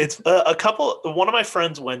 It's a couple. One of my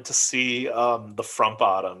friends went to see the Front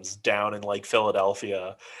Bottoms down in like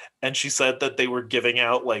Philadelphia, and she said that they were giving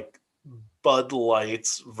out like Bud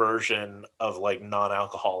Light's version of like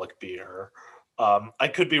non-alcoholic beer. I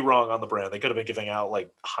could be wrong on the brand. They could have been giving out like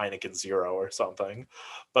Heineken Zero or something,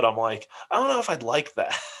 but I'm like, I don't know if I'd like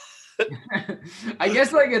that. I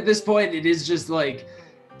guess like at this point, it is just like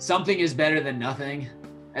something is better than nothing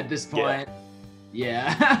at this point.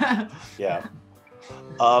 Yeah. Yeah.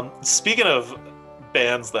 Speaking of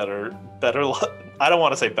bands that are better, I don't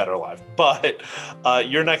want to say better live, but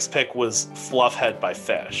your next pick was Fluffhead by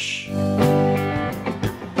Phish.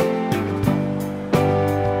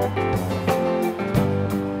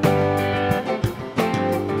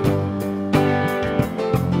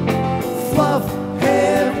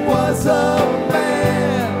 Fluffhead was a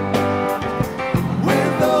man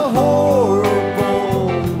with a horrible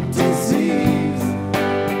disease.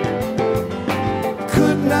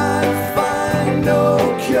 Could not find no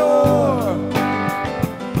cure.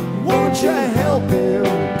 Won't you help him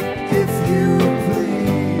if you please?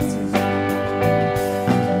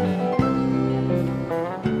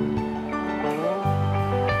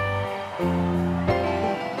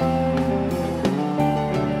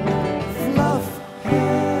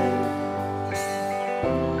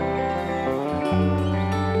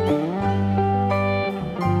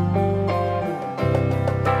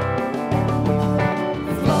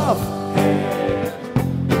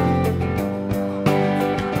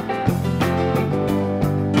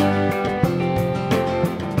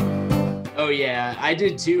 Oh yeah, I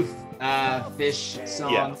did two Phish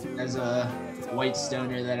songs as a white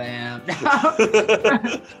stoner that I am.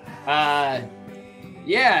 I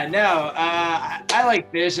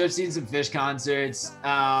like Phish. I've seen some Phish concerts.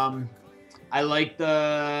 I like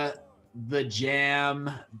the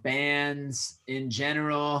jam bands in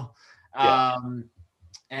general.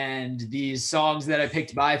 And these songs that I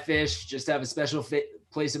picked by Phish just have a special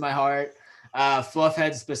place in my heart.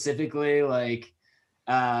 Fluffhead specifically, like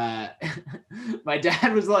my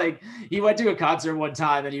dad was like, he went to a concert one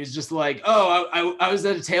time and he was just like, oh, I was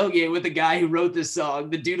at a tailgate with the guy who wrote this song,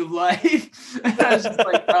 the Dude of Life. And I was just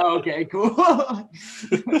like, oh, okay, cool.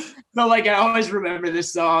 So like I always remember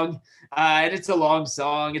this song. And it's a long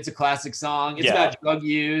song. It's a classic song. It's about drug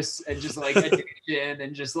use and just like addiction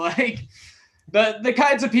and just like the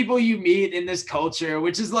kinds of people you meet in this culture,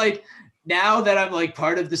 which is like, now that I'm like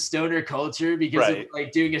part of the stoner culture because of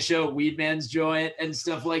like doing a show at Weedman's Joint and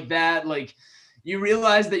stuff like that, like you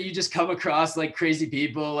realize that you just come across like crazy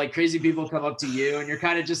people come up to you and you're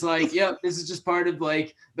kind of just like, yep, this is just part of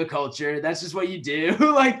like the culture. That's just what you do.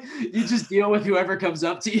 Like you just deal with whoever comes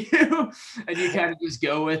up to you and you kind of just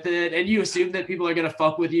go with it. And you assume that people are going to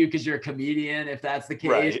fuck with you because you're a comedian, if that's the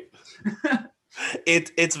case. Right.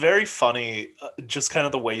 It's very funny, just kind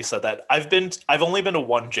of the way you said that. I've only been to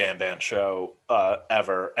one jam band show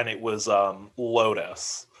ever, and it was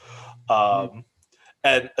Lotus. And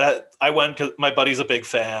I went because my buddy's a big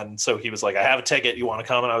fan, so he was like, "I have a ticket. You want to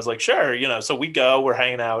come?" And I was like, "Sure." You know, so we go. We're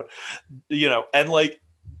hanging out. You know, and like,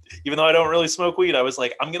 even though I don't really smoke weed, I was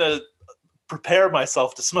like, I'm gonna prepare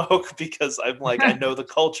myself to smoke because I'm like, I know the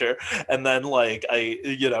culture. And then like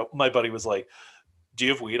my buddy was like, do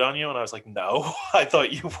you have weed on you? And I was like, no. I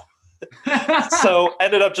thought you So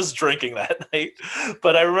ended up just drinking that night.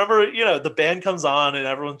 But I remember, the band comes on and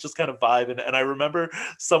everyone's just kind of vibing. And I remember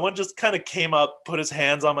someone just kind of came up, put his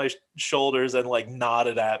hands on my shoulders and like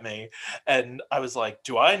nodded at me. And I was like,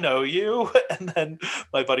 do I know you? And then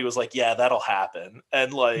my buddy was like, yeah, that'll happen.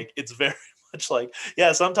 And like, it's very much like,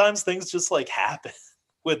 yeah, sometimes things just like happen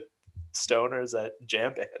with stoners at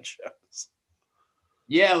jam band shows.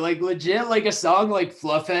 Yeah, like legit, like a song like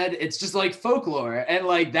Fluffhead, it's just like folklore. And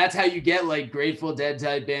like that's how you get like Grateful Dead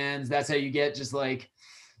type bands. That's how you get just like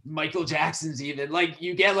Michael Jackson's even. Like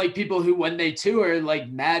you get like people who when they tour, like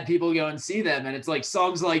mad people go and see them. And it's like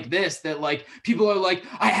songs like this that like people are like,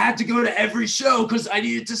 I had to go to every show because I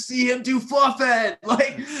needed to see him do Fluffhead.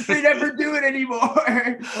 Like they never do it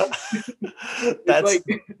anymore.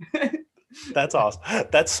 That's awesome.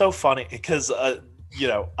 That's so funny because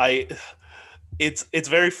it's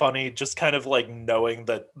very funny just kind of like knowing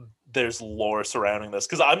that there's lore surrounding this,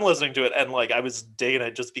 because I'm listening to it and like I was digging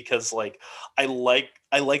it just because like I like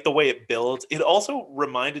the way it builds. It also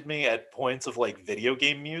reminded me at points of like video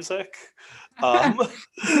game music,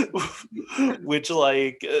 which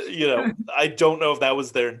like I don't know if that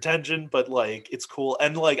was their intention, but like it's cool.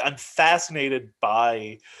 And like I'm fascinated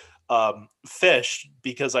by Fish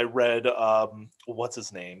because I read what's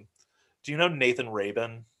his name? Do you know Nathan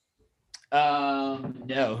Rabin?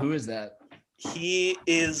 No, who is that? He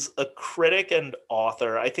is a critic and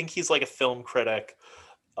author. I think he's like a film critic.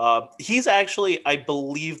 He's actually, I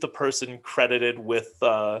believe, the person credited with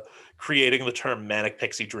creating the term Manic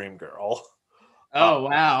Pixie Dream Girl. Oh,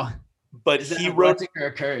 wow. But he wrote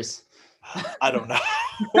a curse. I don't know.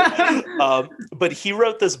 But he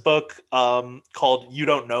wrote this book called You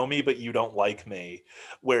Don't Know Me, But You Don't Like Me,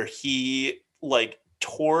 where he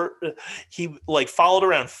followed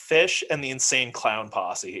around Fish and the Insane Clown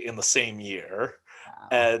Posse in the same year. Wow.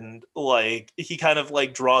 And like he kind of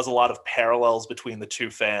like draws a lot of parallels between the two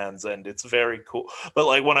fans, and it's very cool. But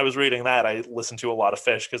like when I was reading that, I listened to a lot of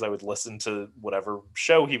Fish because I would listen to whatever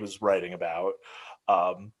show he was writing about.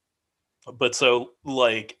 But so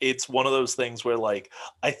like it's one of those things where like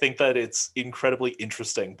I think that it's incredibly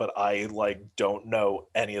interesting, but I like don't know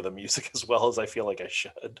any of the music as well as I feel like I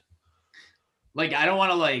should. Like, I don't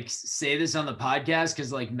want to like say this on the podcast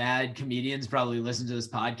because like mad comedians probably listen to this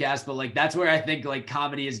podcast, but like that's where I think like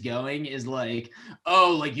comedy is going is like,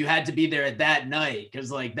 oh, like you had to be there at that night because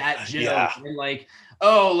like that joke. Yeah. And like,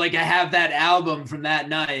 oh, like I have that album from that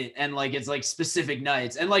night, and like it's like specific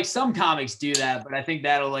nights. And like some comics do that, but I think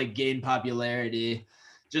that'll like gain popularity.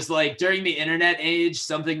 Just like during the internet age,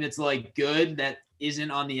 something that's like good that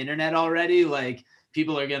isn't on the internet already, like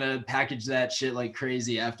people are going to package that shit like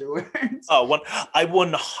crazy afterwards. I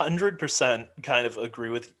 100% kind of agree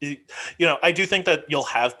with you. I do think that you'll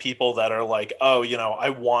have people that are like, oh, I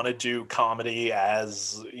want to do comedy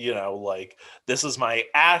as, like this is my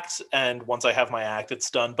act. And once I have my act, it's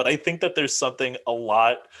done. But I think that there's something a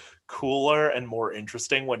lot cooler and more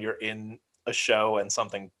interesting when you're in a show and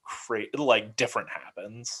something like different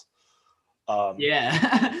happens.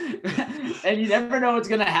 Yeah. And you never know what's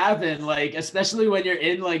gonna happen, like especially when you're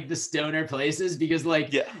in like the stoner places, because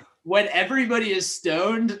like when everybody is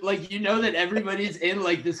stoned, like that everybody's in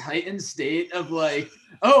like this heightened state of like,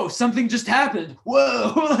 oh, something just happened,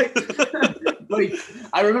 whoa. like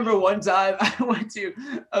I remember one time I went to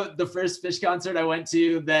the first Fish concert I went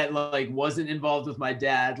to that like wasn't involved with my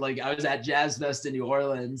dad. Like I was at Jazz Fest in New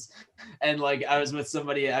Orleans, and like I was with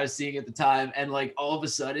somebody I was seeing at the time, and like all of a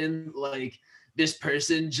sudden like this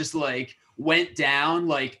person just like went down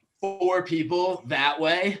like 4 people that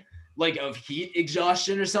way, like of heat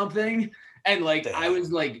exhaustion or something. And like I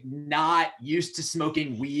was like not used to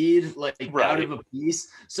smoking weed like out of a piece,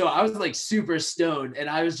 so I was like super stoned, and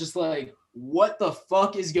I was just like, what the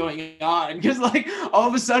fuck is going on? Because like all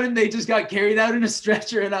of a sudden they just got carried out in a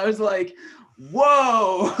stretcher, and I was like,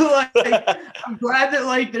 whoa. Like I'm glad that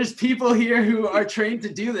like there's people here who are trained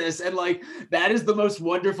to do this, and like that is the most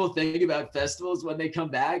wonderful thing about festivals when they come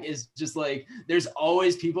back, is just like there's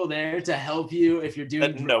always people there to help you if you're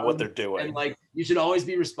doing drugs, know what they're doing, and like you should always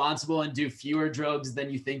be responsible and do fewer drugs than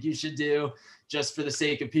you think you should do just for the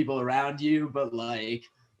sake of people around you. But like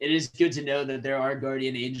it is good to know that there are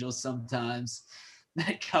guardian angels sometimes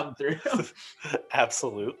that come through.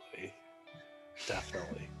 Absolutely.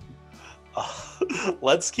 Definitely.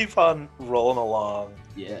 Let's keep on rolling along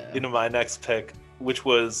into my next pick, which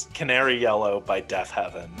was Canary Yellow by Deaf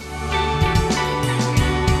Heaven.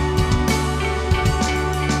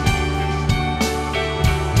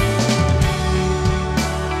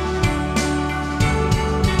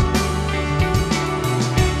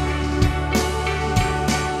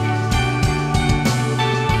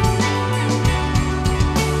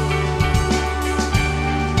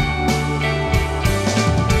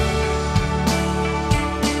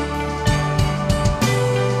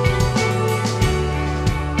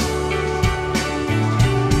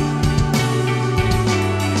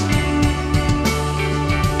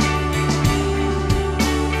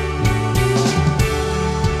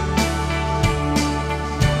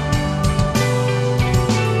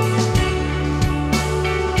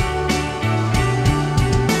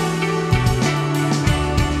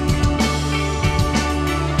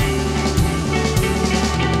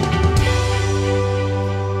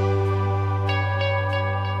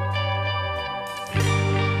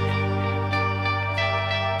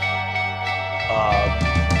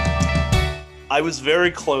 I was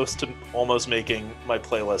very close to almost making my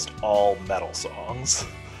playlist all metal songs.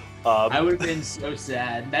 I would have been so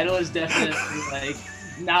sad. Metal is definitely like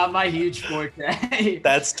not my huge forte.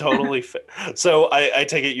 That's totally fair. So I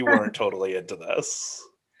take it you weren't totally into this.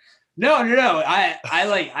 No.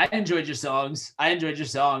 I enjoyed your songs.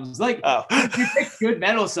 Like you pick good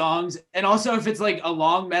metal songs, and also if it's like a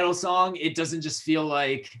long metal song, it doesn't just feel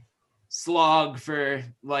like slog for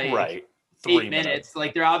like right. 8 minutes.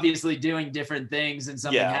 Like they're obviously doing different things and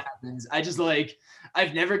something happens. I just like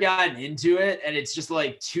I've never gotten into it, and it's just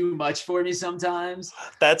like too much for me sometimes.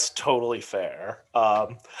 That's totally fair.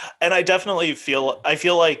 And I definitely feel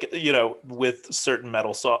like, you know, with certain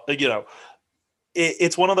metal songs, you know,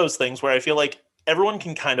 it's one of those things where I feel like everyone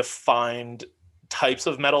can kind of find types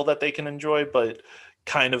of metal that they can enjoy, but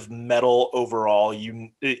kind of metal overall, you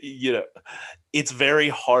know, it's very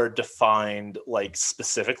hard to find like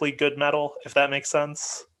specifically good metal, if that makes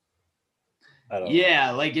sense.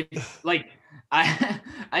 Yeah, like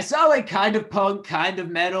I saw like kind of punk, kind of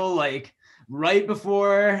metal, like right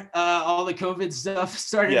before all the COVID stuff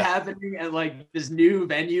started happening at like this new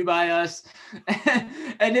venue by us.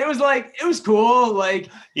 And it was cool. Like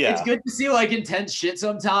it's good to see like intense shit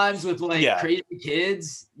sometimes with like crazy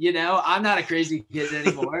kids. You know, I'm not a crazy kid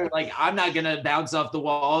anymore. Like I'm not gonna bounce off the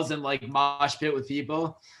walls and like mosh pit with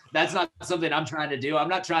people. That's not something I'm trying to do. I'm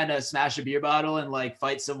not trying to smash a beer bottle and like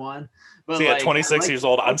fight someone. But see, like, at 26 years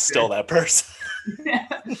old, I'm still that person.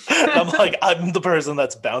 I'm the person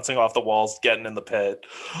that's bouncing off the walls, getting in the pit.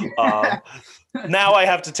 Now I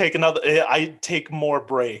have to I take more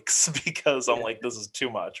breaks because I'm like, this is too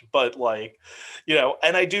much. But like, you know,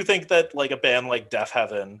 and I do think that like a band like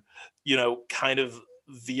Deafheaven, you know, kind of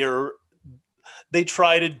they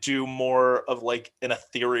try to do more of like an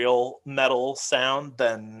ethereal metal sound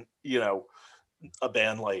than, you know, a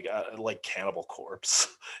band like Cannibal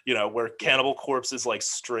Corpse, you know, where Cannibal Corpse is like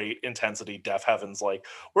straight intensity. Deafheaven's like,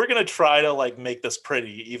 we're gonna try to like make this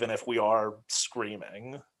pretty even if we are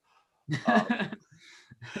screaming.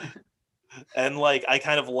 And like I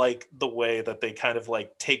kind of like the way that they kind of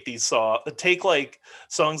like take like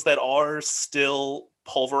songs that are still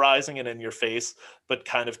pulverizing and in your face, but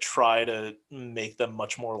kind of try to make them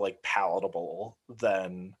much more like palatable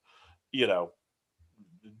than, you know,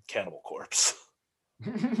 Cannibal Corpse.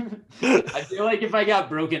 I feel like if I got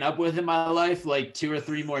broken up with in my life like 2 or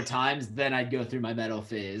 3 more times, then I'd go through my metal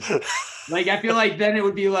phase. Like I feel like then it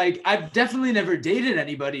would be like I've definitely never dated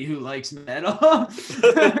anybody who likes metal.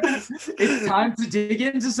 It's time to dig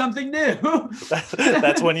into something new.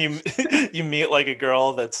 That's when you meet like a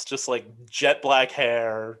girl that's just like jet black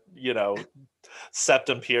hair, you know,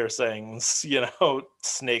 septum piercings, you know,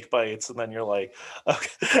 snake bites, and then you're like,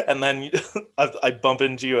 okay. And then I bump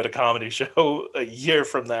into you at a comedy show a year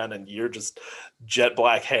from then, and you're just jet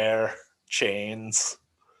black hair, chains.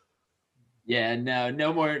 Yeah,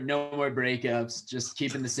 no more breakups. Just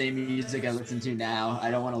keeping the same music I listen to now.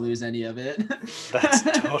 I don't want to lose any of it.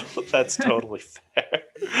 That's totally fair.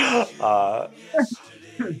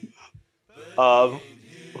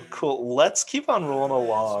 Cool. Let's keep on rolling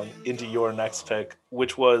along into your next pick,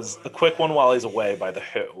 which was A Quick One While He's Away by The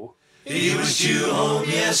Who. He was due home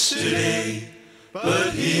yesterday,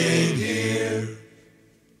 but he ain't here.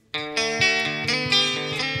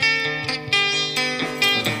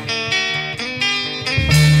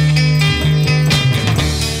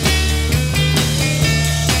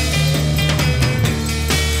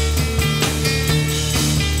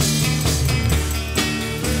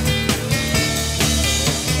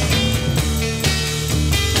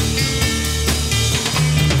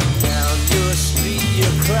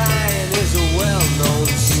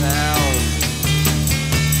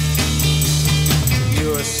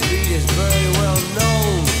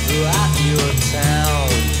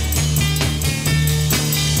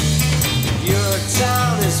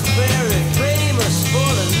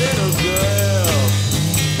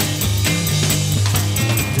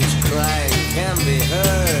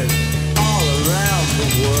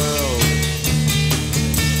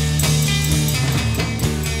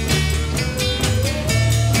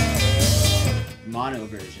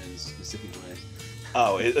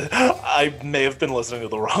 I may have been listening to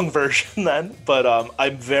the wrong version then, but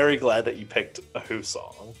I'm very glad that you picked a Who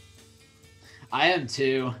song. I am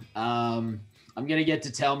too. I'm gonna get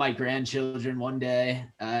to tell my grandchildren one day,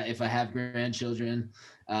 if I have grandchildren,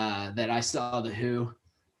 that I saw the Who.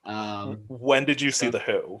 When did you see the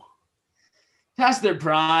Who? Past their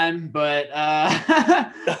prime, but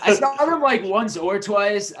I saw them like once or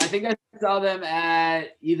twice. I think I saw them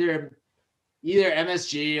at either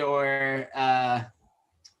MSG or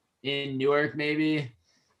in Newark, maybe.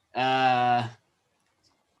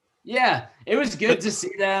 Yeah, it was good to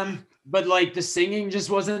see them, but like the singing just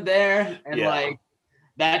wasn't there, and Yeah. like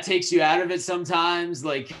that takes you out of it sometimes,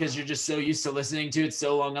 like because you're just so used to listening to it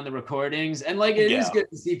so long on the recordings, and like it is Yeah. good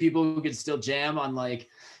to see people who could still jam on like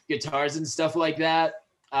guitars and stuff like that.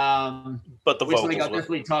 But the Which vocals like I'll were-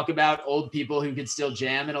 definitely talk about old people who could still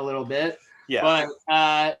jam in a little bit. yeah.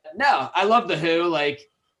 But no, I love the Who. Like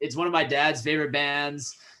it's one of my dad's favorite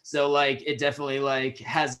bands. So like it definitely like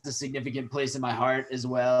has a significant place in my heart as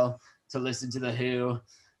well to listen to the Who.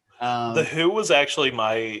 The Who was actually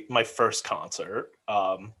my first concert.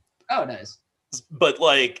 Oh, nice. But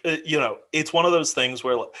like it's one of those things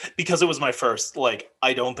where like, because it was my first, like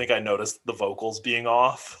I don't think I noticed the vocals being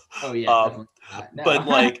off. Oh yeah. No. But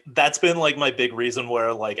like that's been like my big reason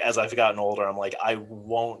where like as I've gotten older I'm like I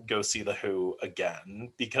won't go see the Who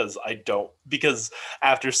again because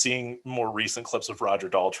after seeing more recent clips of Roger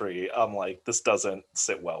Daltrey I'm like this doesn't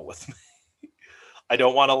sit well with me. I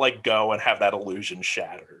don't want to like go and have that illusion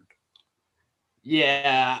shattered.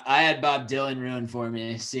 Yeah, I had Bob Dylan ruined for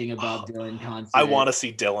me seeing a Bob Dylan concert. I want to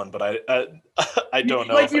see Dylan, but I don't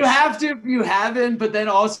know. Like you have to if you haven't, but then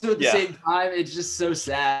also at the Yeah. same time, it's just so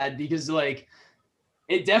sad because like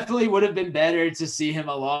it definitely would have been better to see him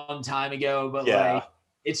a long time ago, but Yeah. like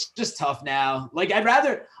it's just tough now. Like I'd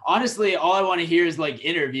rather honestly, all I want to hear is like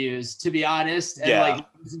interviews, to be honest, and Yeah. like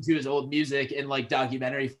listen to his old music in like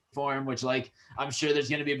documentary form, which like I'm sure there's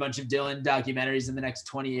gonna be a bunch of Dylan documentaries in the next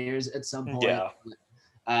 20 years at some point.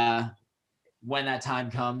 Yeah. When that time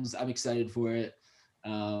comes, I'm excited for it.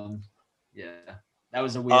 Yeah, that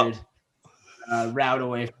was a weird route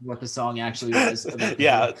away from what the song actually was. about the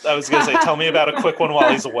Yeah, Who. I was gonna say, tell me about a quick one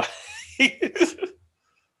while he's away.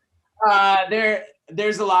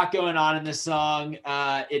 There's a lot going on in this song.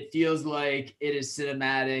 It feels like it is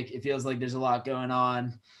cinematic. It feels like there's a lot going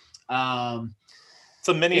on. It's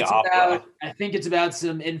a mini It's opera. I think it's about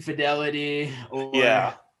some infidelity. Or,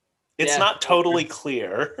 Yeah. It's Yeah. not totally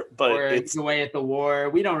clear, but or it's away at the war.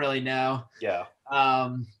 We don't really know. yeah.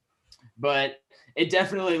 But it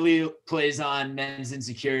definitely plays on men's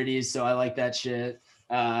insecurities, so I like that shit.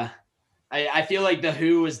 I feel like the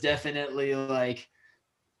Who was definitely like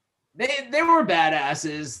they were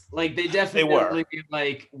badasses. Like they definitely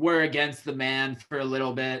like were against the man for a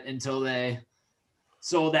little bit until they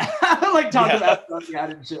sold out, like talk about selling out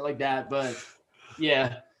and shit like that. But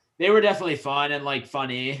yeah, they were definitely fun and like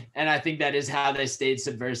funny, and I think that is how they stayed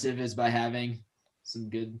subversive, is by having some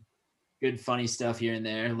good funny stuff here and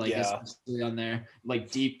there, like especially on their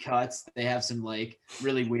like deep cuts. They have some like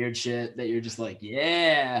really weird shit that you're just like,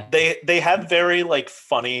 yeah. They have very like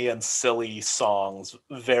funny and silly songs,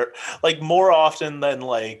 very like more often than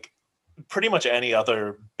like pretty much any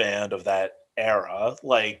other band of that era.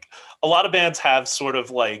 Like a lot of bands have sort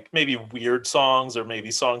of like maybe weird songs or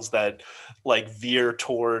maybe songs that like veer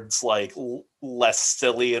towards like less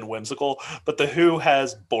silly and whimsical, but the Who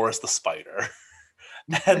has Boris the Spider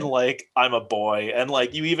and like I'm a Boy, and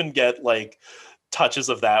like you even get like touches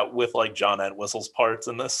of that with like John Entwistle's parts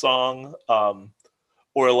in this song,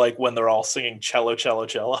 or like when they're all singing cello cello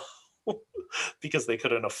cello because they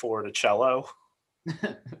couldn't afford a cello.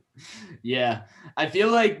 Yeah, I feel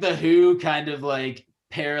like the Who kind of like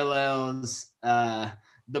parallels the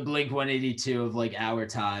Blink-182 of like our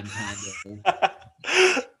time, kind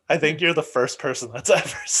of. I think you're the first person that's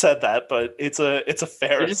ever said that, but it's a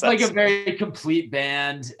fair. They're just like a very complete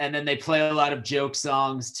band, and then they play a lot of joke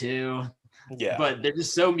songs too. Yeah, but they're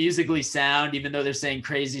just so musically sound, even though they're saying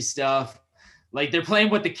crazy stuff. Like they're playing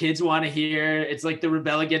what the kids want to hear. It's like the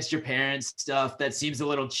rebel against your parents stuff that seems a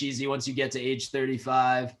little cheesy once you get to age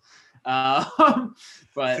 35.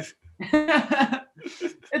 But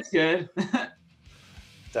it's good.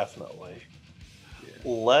 Definitely.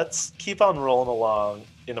 Let's keep on rolling along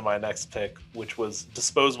into my next pick, which was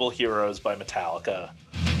Disposable Heroes by Metallica.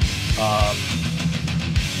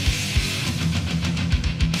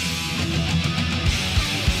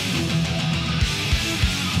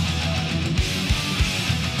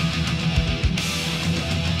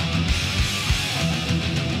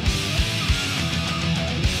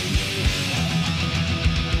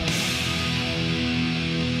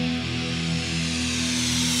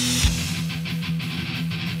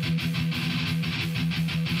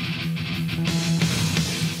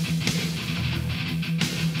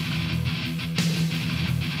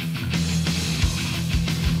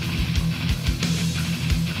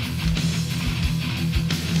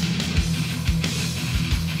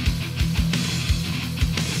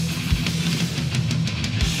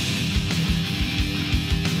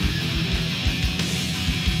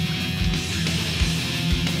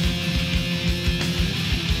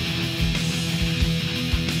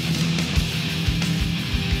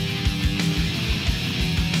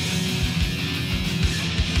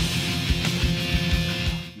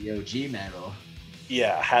 G metal.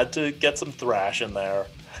 Yeah, had to get some thrash in there.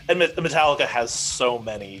 And Metallica has so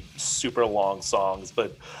many super long songs,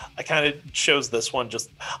 but I kind of chose this one.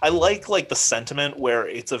 I like the sentiment where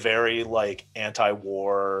it's a very like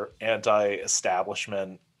anti-war,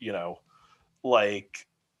 anti-establishment, yeah,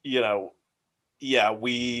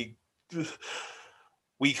 we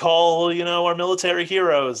call, our military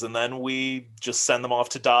heroes, and then we just send them off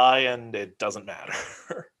to die, and it doesn't matter.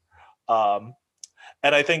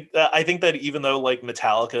 And I think that even though like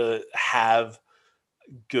Metallica have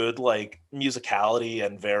good like musicality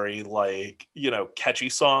and very like catchy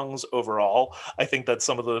songs overall, I think that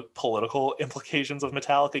some of the political implications of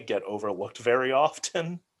Metallica get overlooked very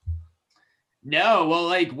often. No, well,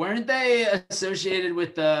 like, weren't they associated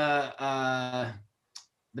with the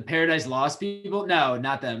Paradise Lost people? No,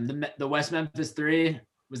 not them. The West Memphis 3.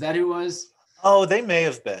 Was that who it was? Oh, they may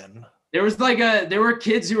have been. There were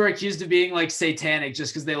kids who were accused of being like satanic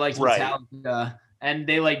just because they liked Metallica, and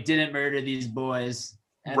they like didn't murder these boys.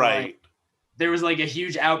 And, right. Like, there was like a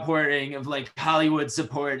huge outpouring of like Hollywood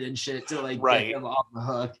support and shit to like get them off the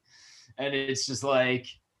hook. And it's just like,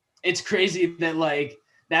 it's crazy that like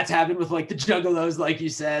that's happened with like the Juggalos, like you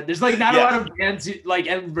said. There's like not a lot of bands who, like,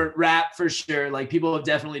 and rap for sure. Like people have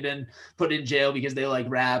definitely been put in jail because they like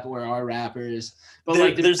rap or are rappers. But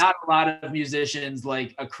like there's not a lot of musicians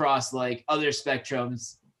like across like other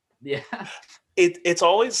spectrums. Yeah. It's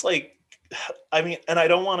always like, I mean, and I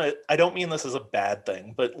don't mean this as a bad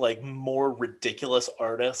thing, but like more ridiculous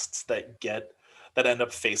artists that end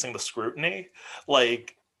up facing the scrutiny.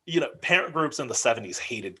 Like, parent groups in the 70s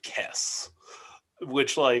hated Kiss,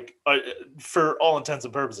 which like for all intents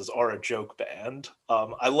and purposes are a joke band.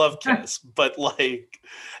 I love Kiss, but like,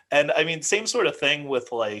 and I mean, same sort of thing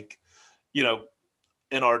with like,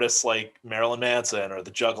 an artist like Marilyn Manson or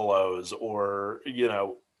the Juggalos, or,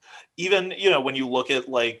 even, when you look at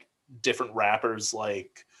like different rappers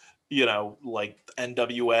like, like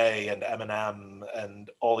NWA and Eminem and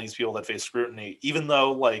all these people that face scrutiny, even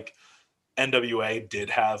though like NWA did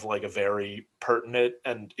have like a very pertinent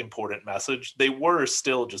and important message, they were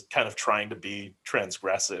still just kind of trying to be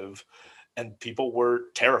transgressive, and people were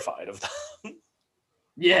terrified of them.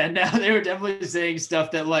 Yeah, no, they were definitely saying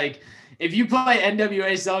stuff that like, if you play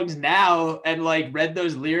NWA songs now and like read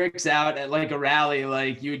those lyrics out at like a rally,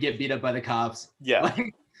 like you would get beat up by the cops. Yeah.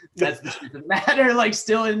 Like, that's the truth of the matter. Like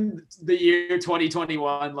still in the year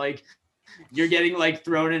 2021, like you're getting like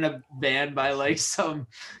thrown in a van by like some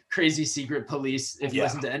crazy secret police if you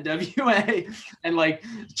listen to NWA and like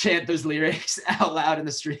chant those lyrics out loud in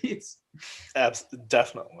the streets.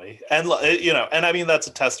 Definitely. And and I mean, that's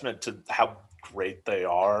a testament to how great they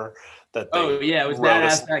are. That it was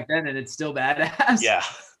badass back then, and it's still badass. Yeah.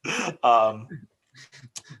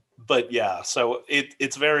 But yeah, so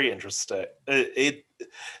it's very interesting.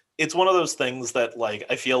 It's one of those things that like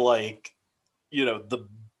I feel like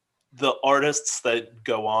the artists that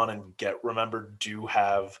go on and get remembered do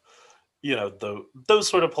have those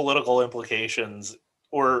sort of political implications,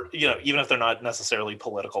 or even if they're not necessarily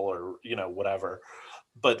political or whatever,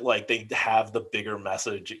 but like they have the bigger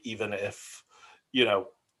message, even if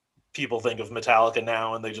people think of Metallica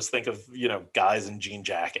now and they just think of guys in jean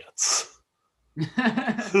jackets.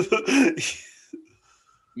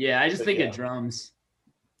 Yeah, I just think of drums.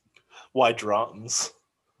 Why drums?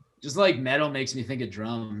 Just like metal makes me think of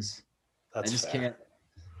drums. That's I just fair. can't.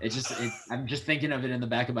 I'm just thinking of it in the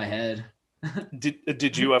back of my head.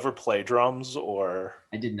 Did you ever play drums, or?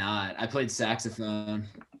 I did not. I played saxophone.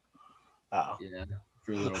 Oh. Yeah,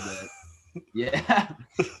 for a little bit. Yeah.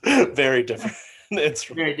 Very different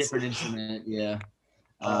instrument. Very different instrument. Yeah.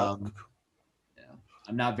 Yeah.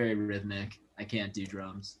 I'm not very rhythmic. I can't do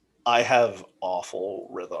drums. I have awful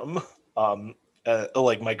rhythm.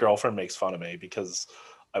 Like my girlfriend makes fun of me because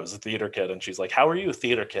I was a theater kid, and she's like, "How are you a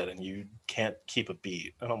theater kid and you can't keep a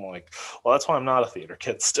beat?" And I'm like, "Well, that's why I'm not a theater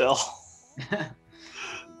kid still."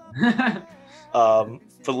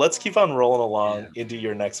 But let's keep on rolling along into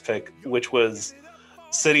your next pick, which was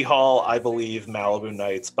City Hall, I Believe, Malibu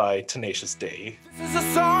Nights by Tenacious D. This is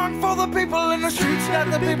a song for the people in the streets,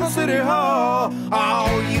 not the people City Hall.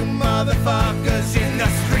 Oh, you motherfuckers in the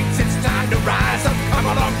streets, it's time to rise up. Come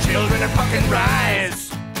along, children, and fucking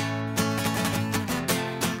rise.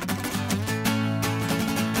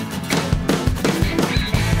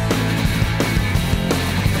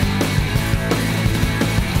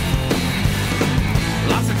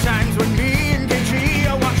 Lots of times when me and KG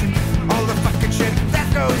are watching all the fucking shit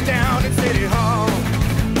that goes down in City Hall,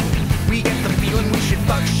 we get the feeling we should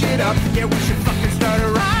fuck shit up. Yeah, we should fucking start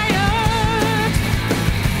a riot.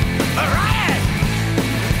 A riot!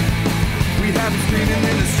 We have them screaming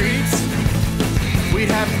in the streets. We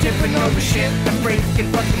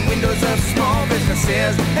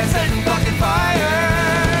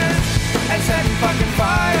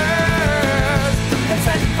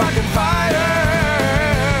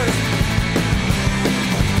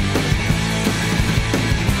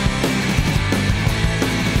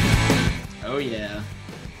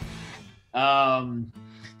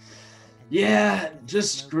Yeah,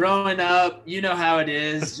 just growing up, you know how it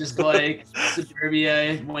is. Just like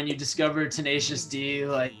suburbia, when you discover Tenacious D,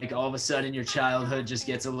 like all of a sudden your childhood just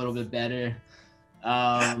gets a little bit better.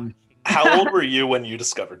 How old were you when you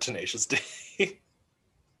discovered Tenacious D?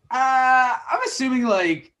 I'm assuming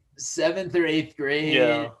like 7th or 8th grade,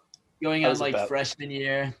 Yeah, going I on was like about- freshman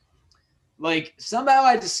year. Like somehow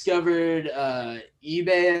I discovered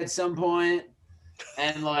eBay at some point,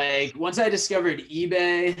 and like once I discovered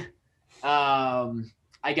eBay,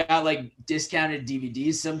 I got like discounted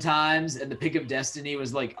DVDs sometimes, and The Pick of Destiny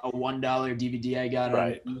was like a $1 DVD I got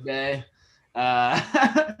Right. on eBay.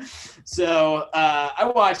 So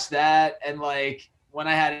I watched that, and like when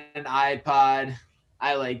I had an iPod,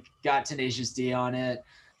 I like got Tenacious D on it,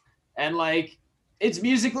 and like it's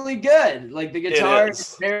musically good. Like the guitar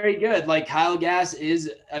is very good. Like Kyle Gass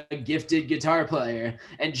is a gifted guitar player,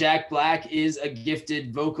 and Jack Black is a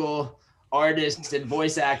gifted vocal artist and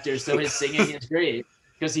voice actor. So his singing is great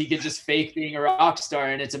because he could just fake being a rock star,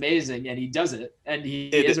 and it's amazing. And he does it, and he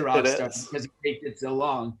is a rock star because he faked it so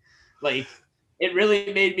long. Like it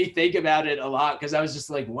really made me think about it a lot because I was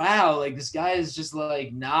just like, wow, like this guy is just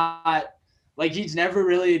like not. Like he's never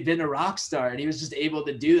really been a rock star, and he was just able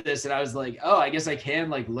to do this. And I was like, oh, I guess I can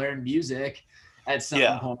like learn music at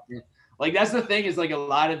some point. Like that's the thing is like a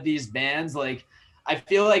lot of these bands, like I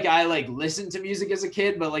feel like I like listened to music as a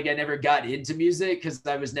kid, but like I never got into music because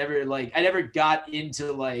I was never like I never got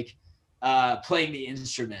into like playing the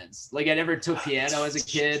instruments. Like I never took piano as a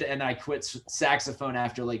kid, and I quit saxophone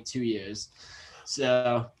after like 2 years.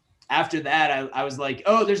 So after that, I was like,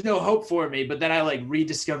 oh, there's no hope for me. But then I like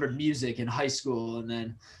rediscovered music in high school, and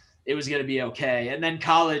then it was going to be okay. And then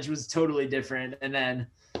college was totally different. And then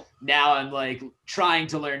now I'm like trying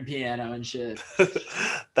to learn piano and shit.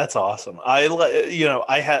 That's awesome. I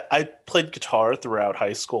played guitar throughout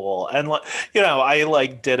high school, and I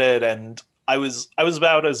like did it, and I was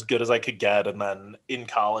about as good as I could get. And then in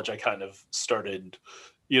college, I kind of started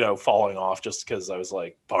falling off just because I was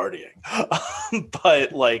like partying.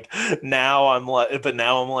 but now I'm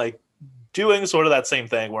like doing sort of that same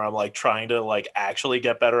thing where I'm like trying to like actually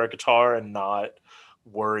get better at guitar and not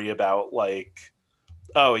worry about like,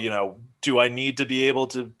 oh, do I need to be able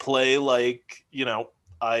to play like,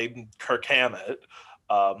 I'm Kirk Hammett.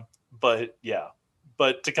 But yeah.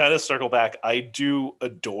 But to kind of circle back, I do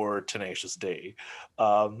adore Tenacious D.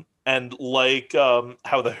 And like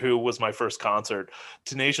how The Who was my first concert,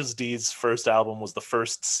 Tenacious D's first album was the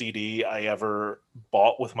first CD I ever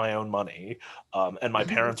bought with my own money. And my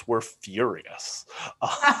parents were furious.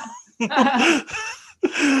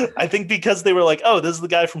 I think because they were like, oh, this is the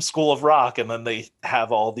guy from School of Rock. And then they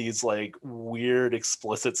have all these like weird,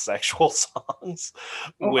 explicit sexual songs.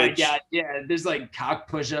 My God. Yeah. There's like cock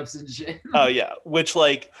push-ups and shit. Oh yeah. Which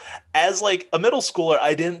like, as like a middle schooler,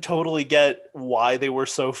 I didn't totally get why they were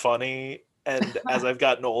so funny. And as I've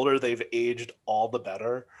gotten older, they've aged all the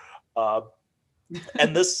better.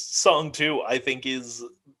 And this song too, I think is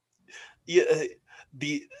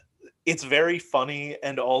it's very funny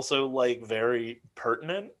and also like very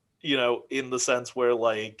pertinent, in the sense where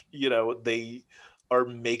like, they are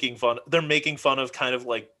making fun of kind of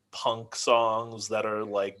like punk songs that are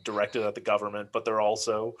like directed at the government, but they're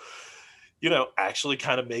also, actually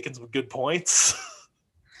kind of making some good points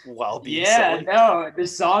while being silly. No,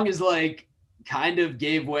 this song is like kind of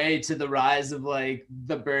gave way to the rise of like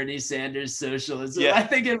the Bernie Sanders socialism. I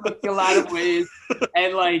think in like, a lot of ways.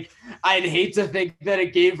 And like I'd hate to think that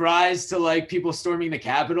it gave rise to like people storming the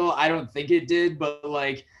Capitol. I don't think it did, but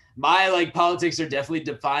like my like politics are definitely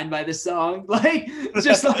defined by this song. Like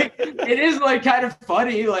just like it is like kind of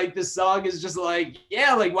funny. Like the song is just like,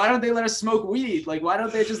 yeah, like why don't they let us smoke weed? Like why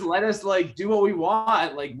don't they just let us like do what we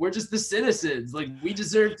want? Like we're just the citizens. Like we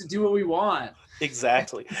deserve to do what we want.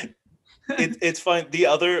 Exactly. It's fine. The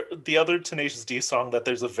other Tenacious D song that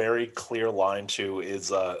there's a very clear line to is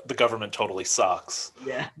 "The Government Totally Sucks."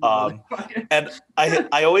 Yeah. And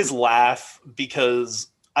I always laugh because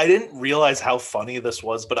I didn't realize how funny this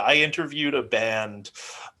was, but I interviewed a band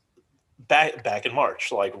back in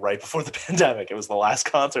March, like right before the pandemic. It was the last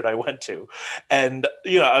concert I went to. And,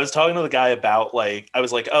 I was talking to the guy about like, I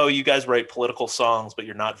was like, oh, you guys write political songs, but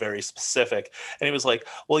you're not very specific. And he was like,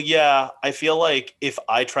 well, yeah, I feel like if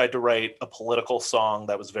I tried to write a political song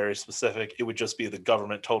that was very specific, it would just be "The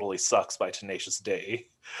Government Totally Sucks" by Tenacious D.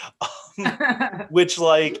 Which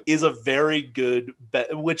like is a very good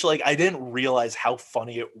which like I didn't realize how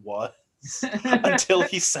funny it was until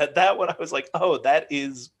he said that, when I was like, oh, that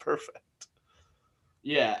is perfect.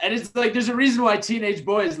 Yeah, and it's like there's a reason why teenage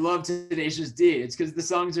boys love Tenacious D. It's because the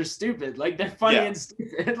songs are stupid. Like they're funny and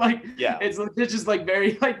stupid. Like it's just like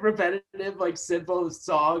very like repetitive, like simple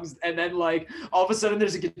songs, and then like all of a sudden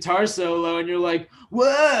there's a guitar solo, and you're like,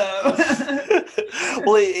 whoa.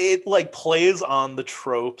 Well, it like plays on the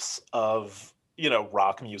tropes of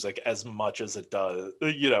rock music as much as it does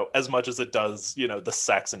the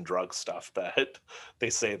sex and drug stuff that they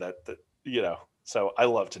say that So I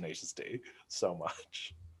love Tenacious D so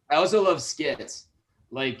much. I also love skits.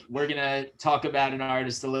 Like we're gonna talk about an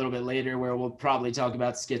artist a little bit later where we'll probably talk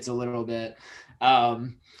about skits a little bit.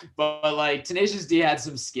 But like Tenacious D had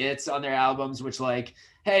some skits on their albums, which like,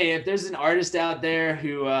 hey, if there's an artist out there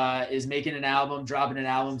who is making an album, dropping an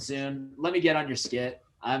album soon, let me get on your skit.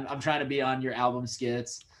 I'm trying to be on your album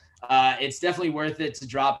skits. It's definitely worth it to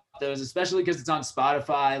drop those, especially because it's on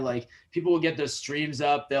Spotify. Like people will get those streams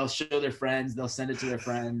up, they'll show their friends, they'll send it to their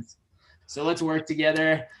friends. So let's work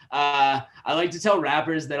together. I like to tell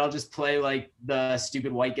rappers that I'll just play like the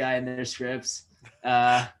stupid white guy in their scripts,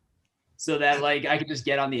 so that like I could just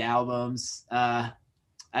get on the albums. I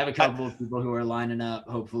have a couple of people who are lining up,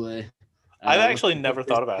 hopefully. I've actually never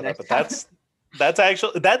thought about that, but that's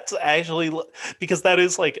actually because that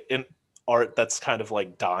is like an art that's kind of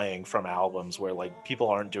like dying from albums where like people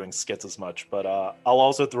aren't doing skits as much. But I'll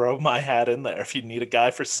also throw my hat in there. If you need a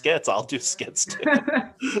guy for skits, I'll do skits too.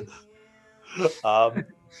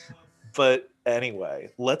 But anyway,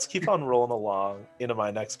 let's keep on rolling along into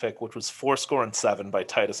my next pick, which was 4score and 7 by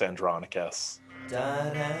Titus Andronicus. So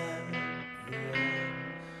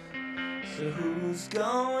who's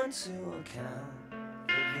going to account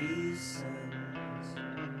for these sins?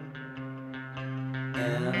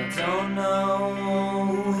 And I don't know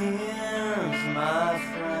who here's my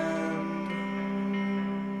friend.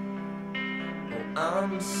 Oh,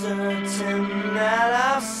 I'm certain that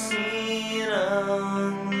I've seen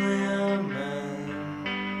uglier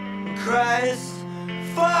men. Christ,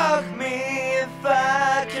 fuck me if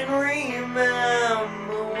I can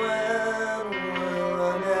remember when will I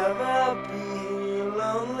never be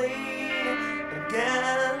lonely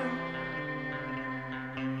again.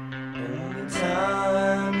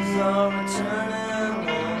 Times are returning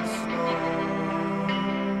once more.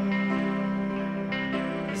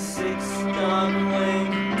 6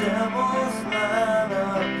 dark-winged devils line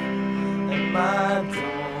up at my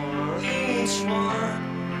door. Each one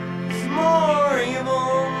is more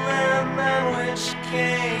evil than that which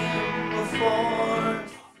came before.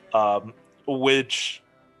 Which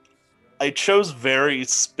I chose very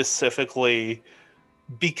specifically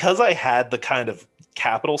because I had the kind of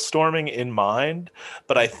Capitol storming in mind,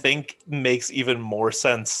 but I think makes even more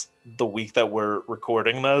sense the week that we're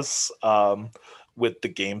recording this with the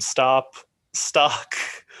GameStop stock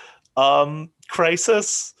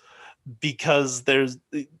crisis, because there's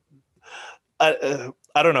I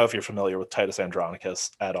don't know if you're familiar with Titus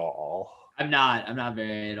Andronicus at all. I'm not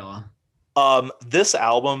very at all. This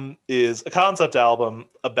album is a concept album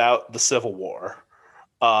about the Civil War,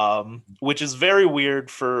 which is very weird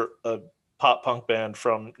for a pop punk band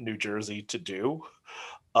from New Jersey to do.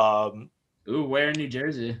 Ooh, where in New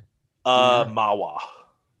Jersey? Mahwah.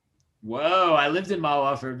 Whoa, I lived in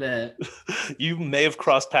Mahwah for a bit. You may have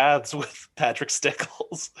crossed paths with Patrick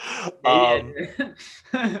Stickles. But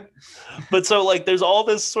so like there's all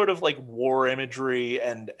this sort of like war imagery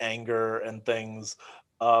and anger and things.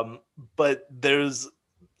 But there's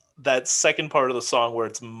that second part of the song where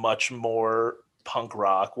it's much more punk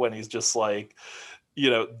rock when he's just like,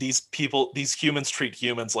 these humans treat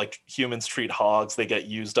humans like humans treat hogs. They get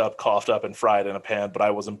used up, coughed up, and fried in a pan, but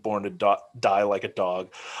I wasn't born to die like a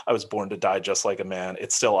dog. I was born to die just like a man.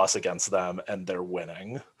 It's still us against them, and they're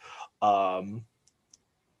winning.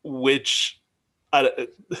 Which,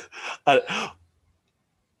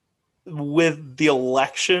 with the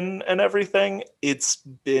election and everything, it's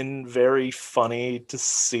been very funny to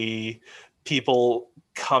see people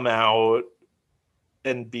come out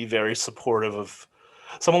and be very supportive of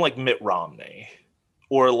someone like Mitt Romney,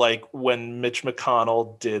 or like when Mitch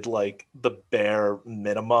McConnell did like the bare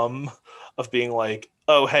minimum of being like,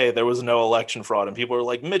 oh, hey, there was no election fraud. And people are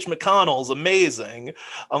like, Mitch McConnell's amazing.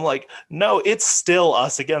 I'm like, no, it's still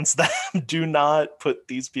us against them. Do not put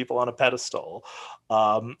these people on a pedestal.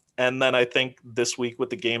 And then I think this week with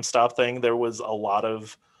the GameStop thing, there was a lot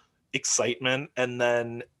of excitement. And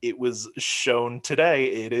then it was shown today,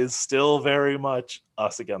 it is still very much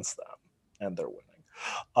us against them, and they're winning.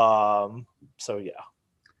 So yeah.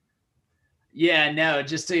 Yeah, no,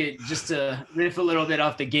 just to riff a little bit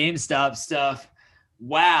off the GameStop stuff.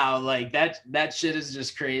 Wow, like that shit is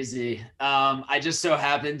just crazy. I just so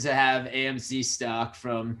happened to have AMC stock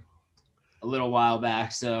from a little while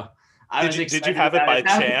back. So I was Did you have it by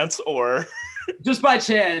chance or? Just by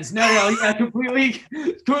chance. No, yeah, completely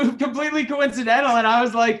coincidental. And I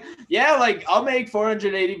was like, yeah, like I'll make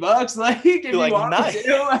 $480. Like, if you want nice.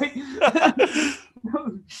 to.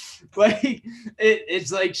 Like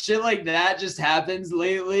it's like shit like that just happens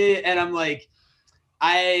lately. And I'm like,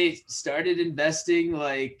 I started investing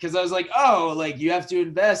like, cause I was like, oh, like you have to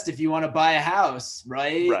invest if you want to buy a house,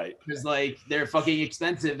 right? Right. Cause like they're fucking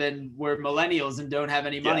expensive and we're millennials and don't have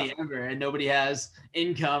any money ever and nobody has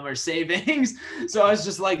income or savings. So I was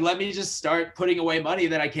just like, let me just start putting away money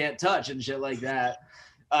that I can't touch and shit like that.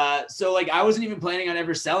 So like I wasn't even planning on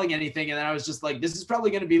ever selling anything. And then I was just like, this is probably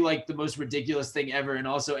going to be like the most ridiculous thing ever. And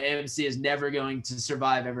also AMC is never going to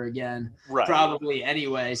survive ever again. Right. Probably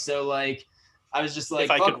anyway. So like, I was just like,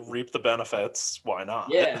 if I could reap the benefits, why not?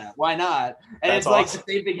 Yeah, why not? And That's it's like awesome.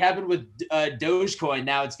 the same thing happened with Dogecoin.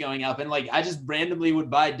 Now it's going up. And like, I just randomly would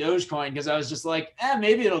buy Dogecoin because I was just like,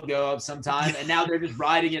 maybe it'll go up sometime. And now they're just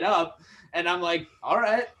riding it up. And I'm like, all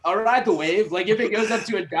right, I'll ride the wave. Like if it goes up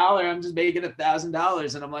to $1, I'm just making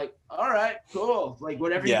 $1,000. And I'm like, all right, cool. Like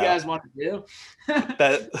whatever you guys want to do.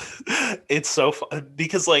 That it's so fun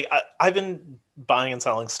because like I've been buying and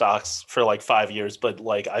selling stocks for like 5 years, but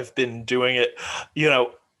like I've been doing it, you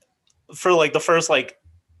know, for like the first like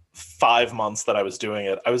 5 months that I was doing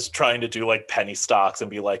it, I was trying to do like penny stocks and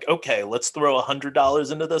be like, okay, let's throw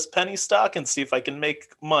 $100 into this penny stock and see if I can make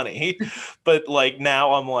money. But like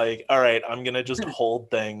now I'm like, all right, I'm going to just hold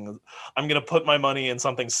things. I'm going to put my money in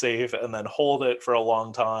something safe and then hold it for a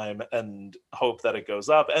long time and hope that it goes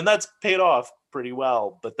up. And that's paid off pretty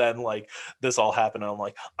well. But then like this all happened and I'm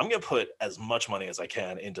like, I'm going to put as much money as I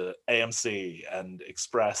can into AMC and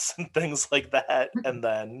Express and things like that. And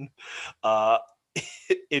then,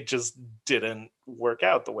 it just didn't work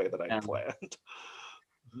out the way that I planned.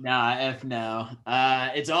 Nah, F no.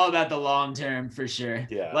 It's all about the long term for sure.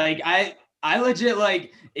 Yeah. Like I legit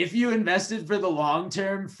like if you invested for the long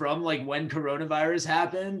term from like when coronavirus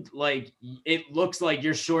happened, like it looks like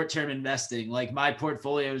you're short term investing. Like my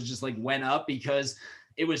portfolio just like went up because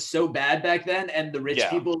it was so bad back then, and the rich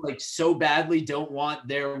people like so badly don't want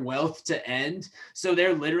their wealth to end, so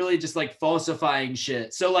they're literally just like falsifying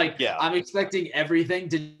shit. So like I'm expecting everything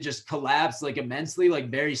to just collapse like immensely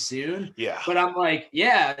like very soon. But I'm like,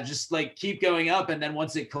 just like keep going up, and then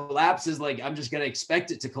once it collapses, like I'm just gonna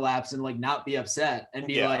expect it to collapse and like not be upset and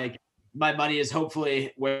be like, my money is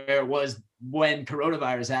hopefully where it was when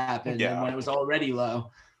coronavirus happened and when it was already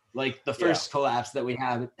low, like the first collapse that we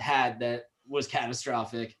had that was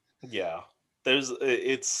catastrophic.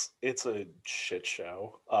 It's a shit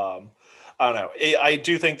show. I don't know. I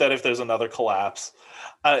do think that if there's another collapse,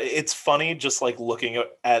 it's funny just like looking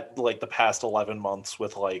at like the past 11 months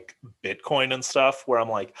with like Bitcoin and stuff where I'm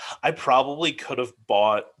like, I probably could have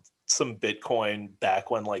bought some Bitcoin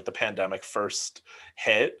back when like the pandemic first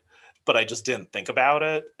hit, but I just didn't think about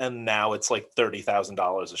it. And now it's like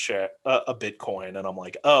 $30,000 a share, a Bitcoin. And I'm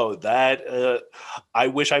like, oh, that, I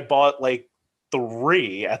wish I bought like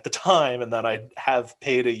 3 at the time and then I'd have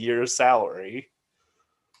paid a year's salary.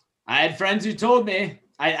 I had friends who told me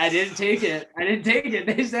I didn't take it.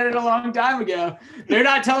 They said it a long time ago. They're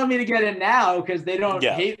not telling me to get in now because they don't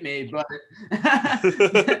hate me, but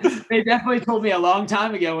they definitely told me a long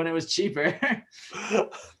time ago when it was cheaper.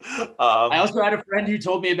 I also had a friend who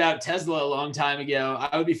told me about Tesla a long time ago.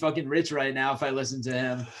 I would be fucking rich right now if I listened to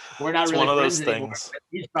him. We're not really friends anymore.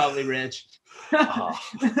 He's probably rich.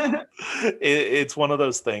 It's one of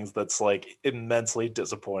those things that's like immensely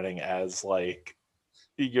disappointing as like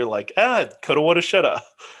you're like, coulda, woulda, shoulda.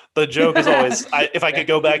 The joke is always, if I could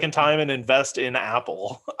go back in time and invest in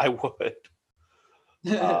Apple, I would.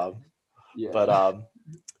 But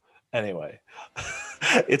anyway,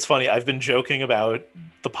 it's funny. I've been joking about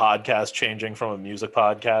the podcast changing from a music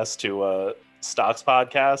podcast to a stocks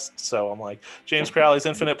podcast. So I'm like, James Crowley's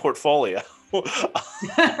Infinite Portfolio.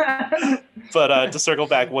 But to circle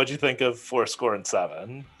back, what'd you think of Fourscore and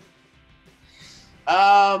Seven?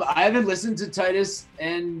 I haven't listened to Titus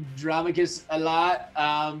and Andromachus a lot,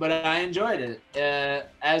 but I enjoyed it,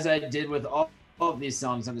 as I did with all of these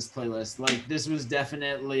songs on this playlist. Like, this was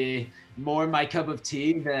definitely more my cup of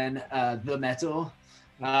tea than the metal.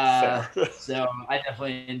 So I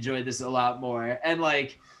definitely enjoyed this a lot more. And,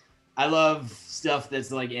 like, I love stuff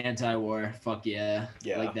that's, like, anti-war. Fuck yeah.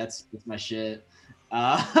 Like, that's my shit.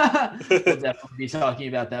 We'll definitely be talking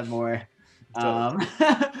about that more.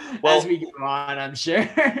 As we go on, I'm sure.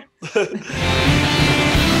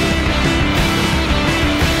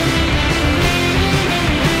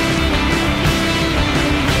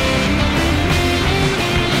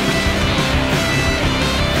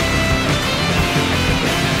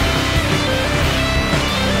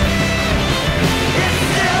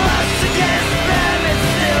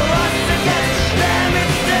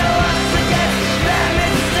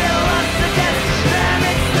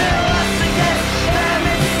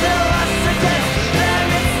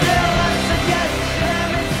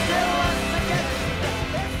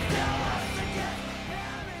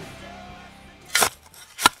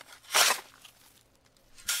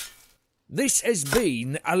 This has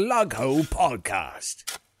been a Lughole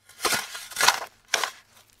podcast.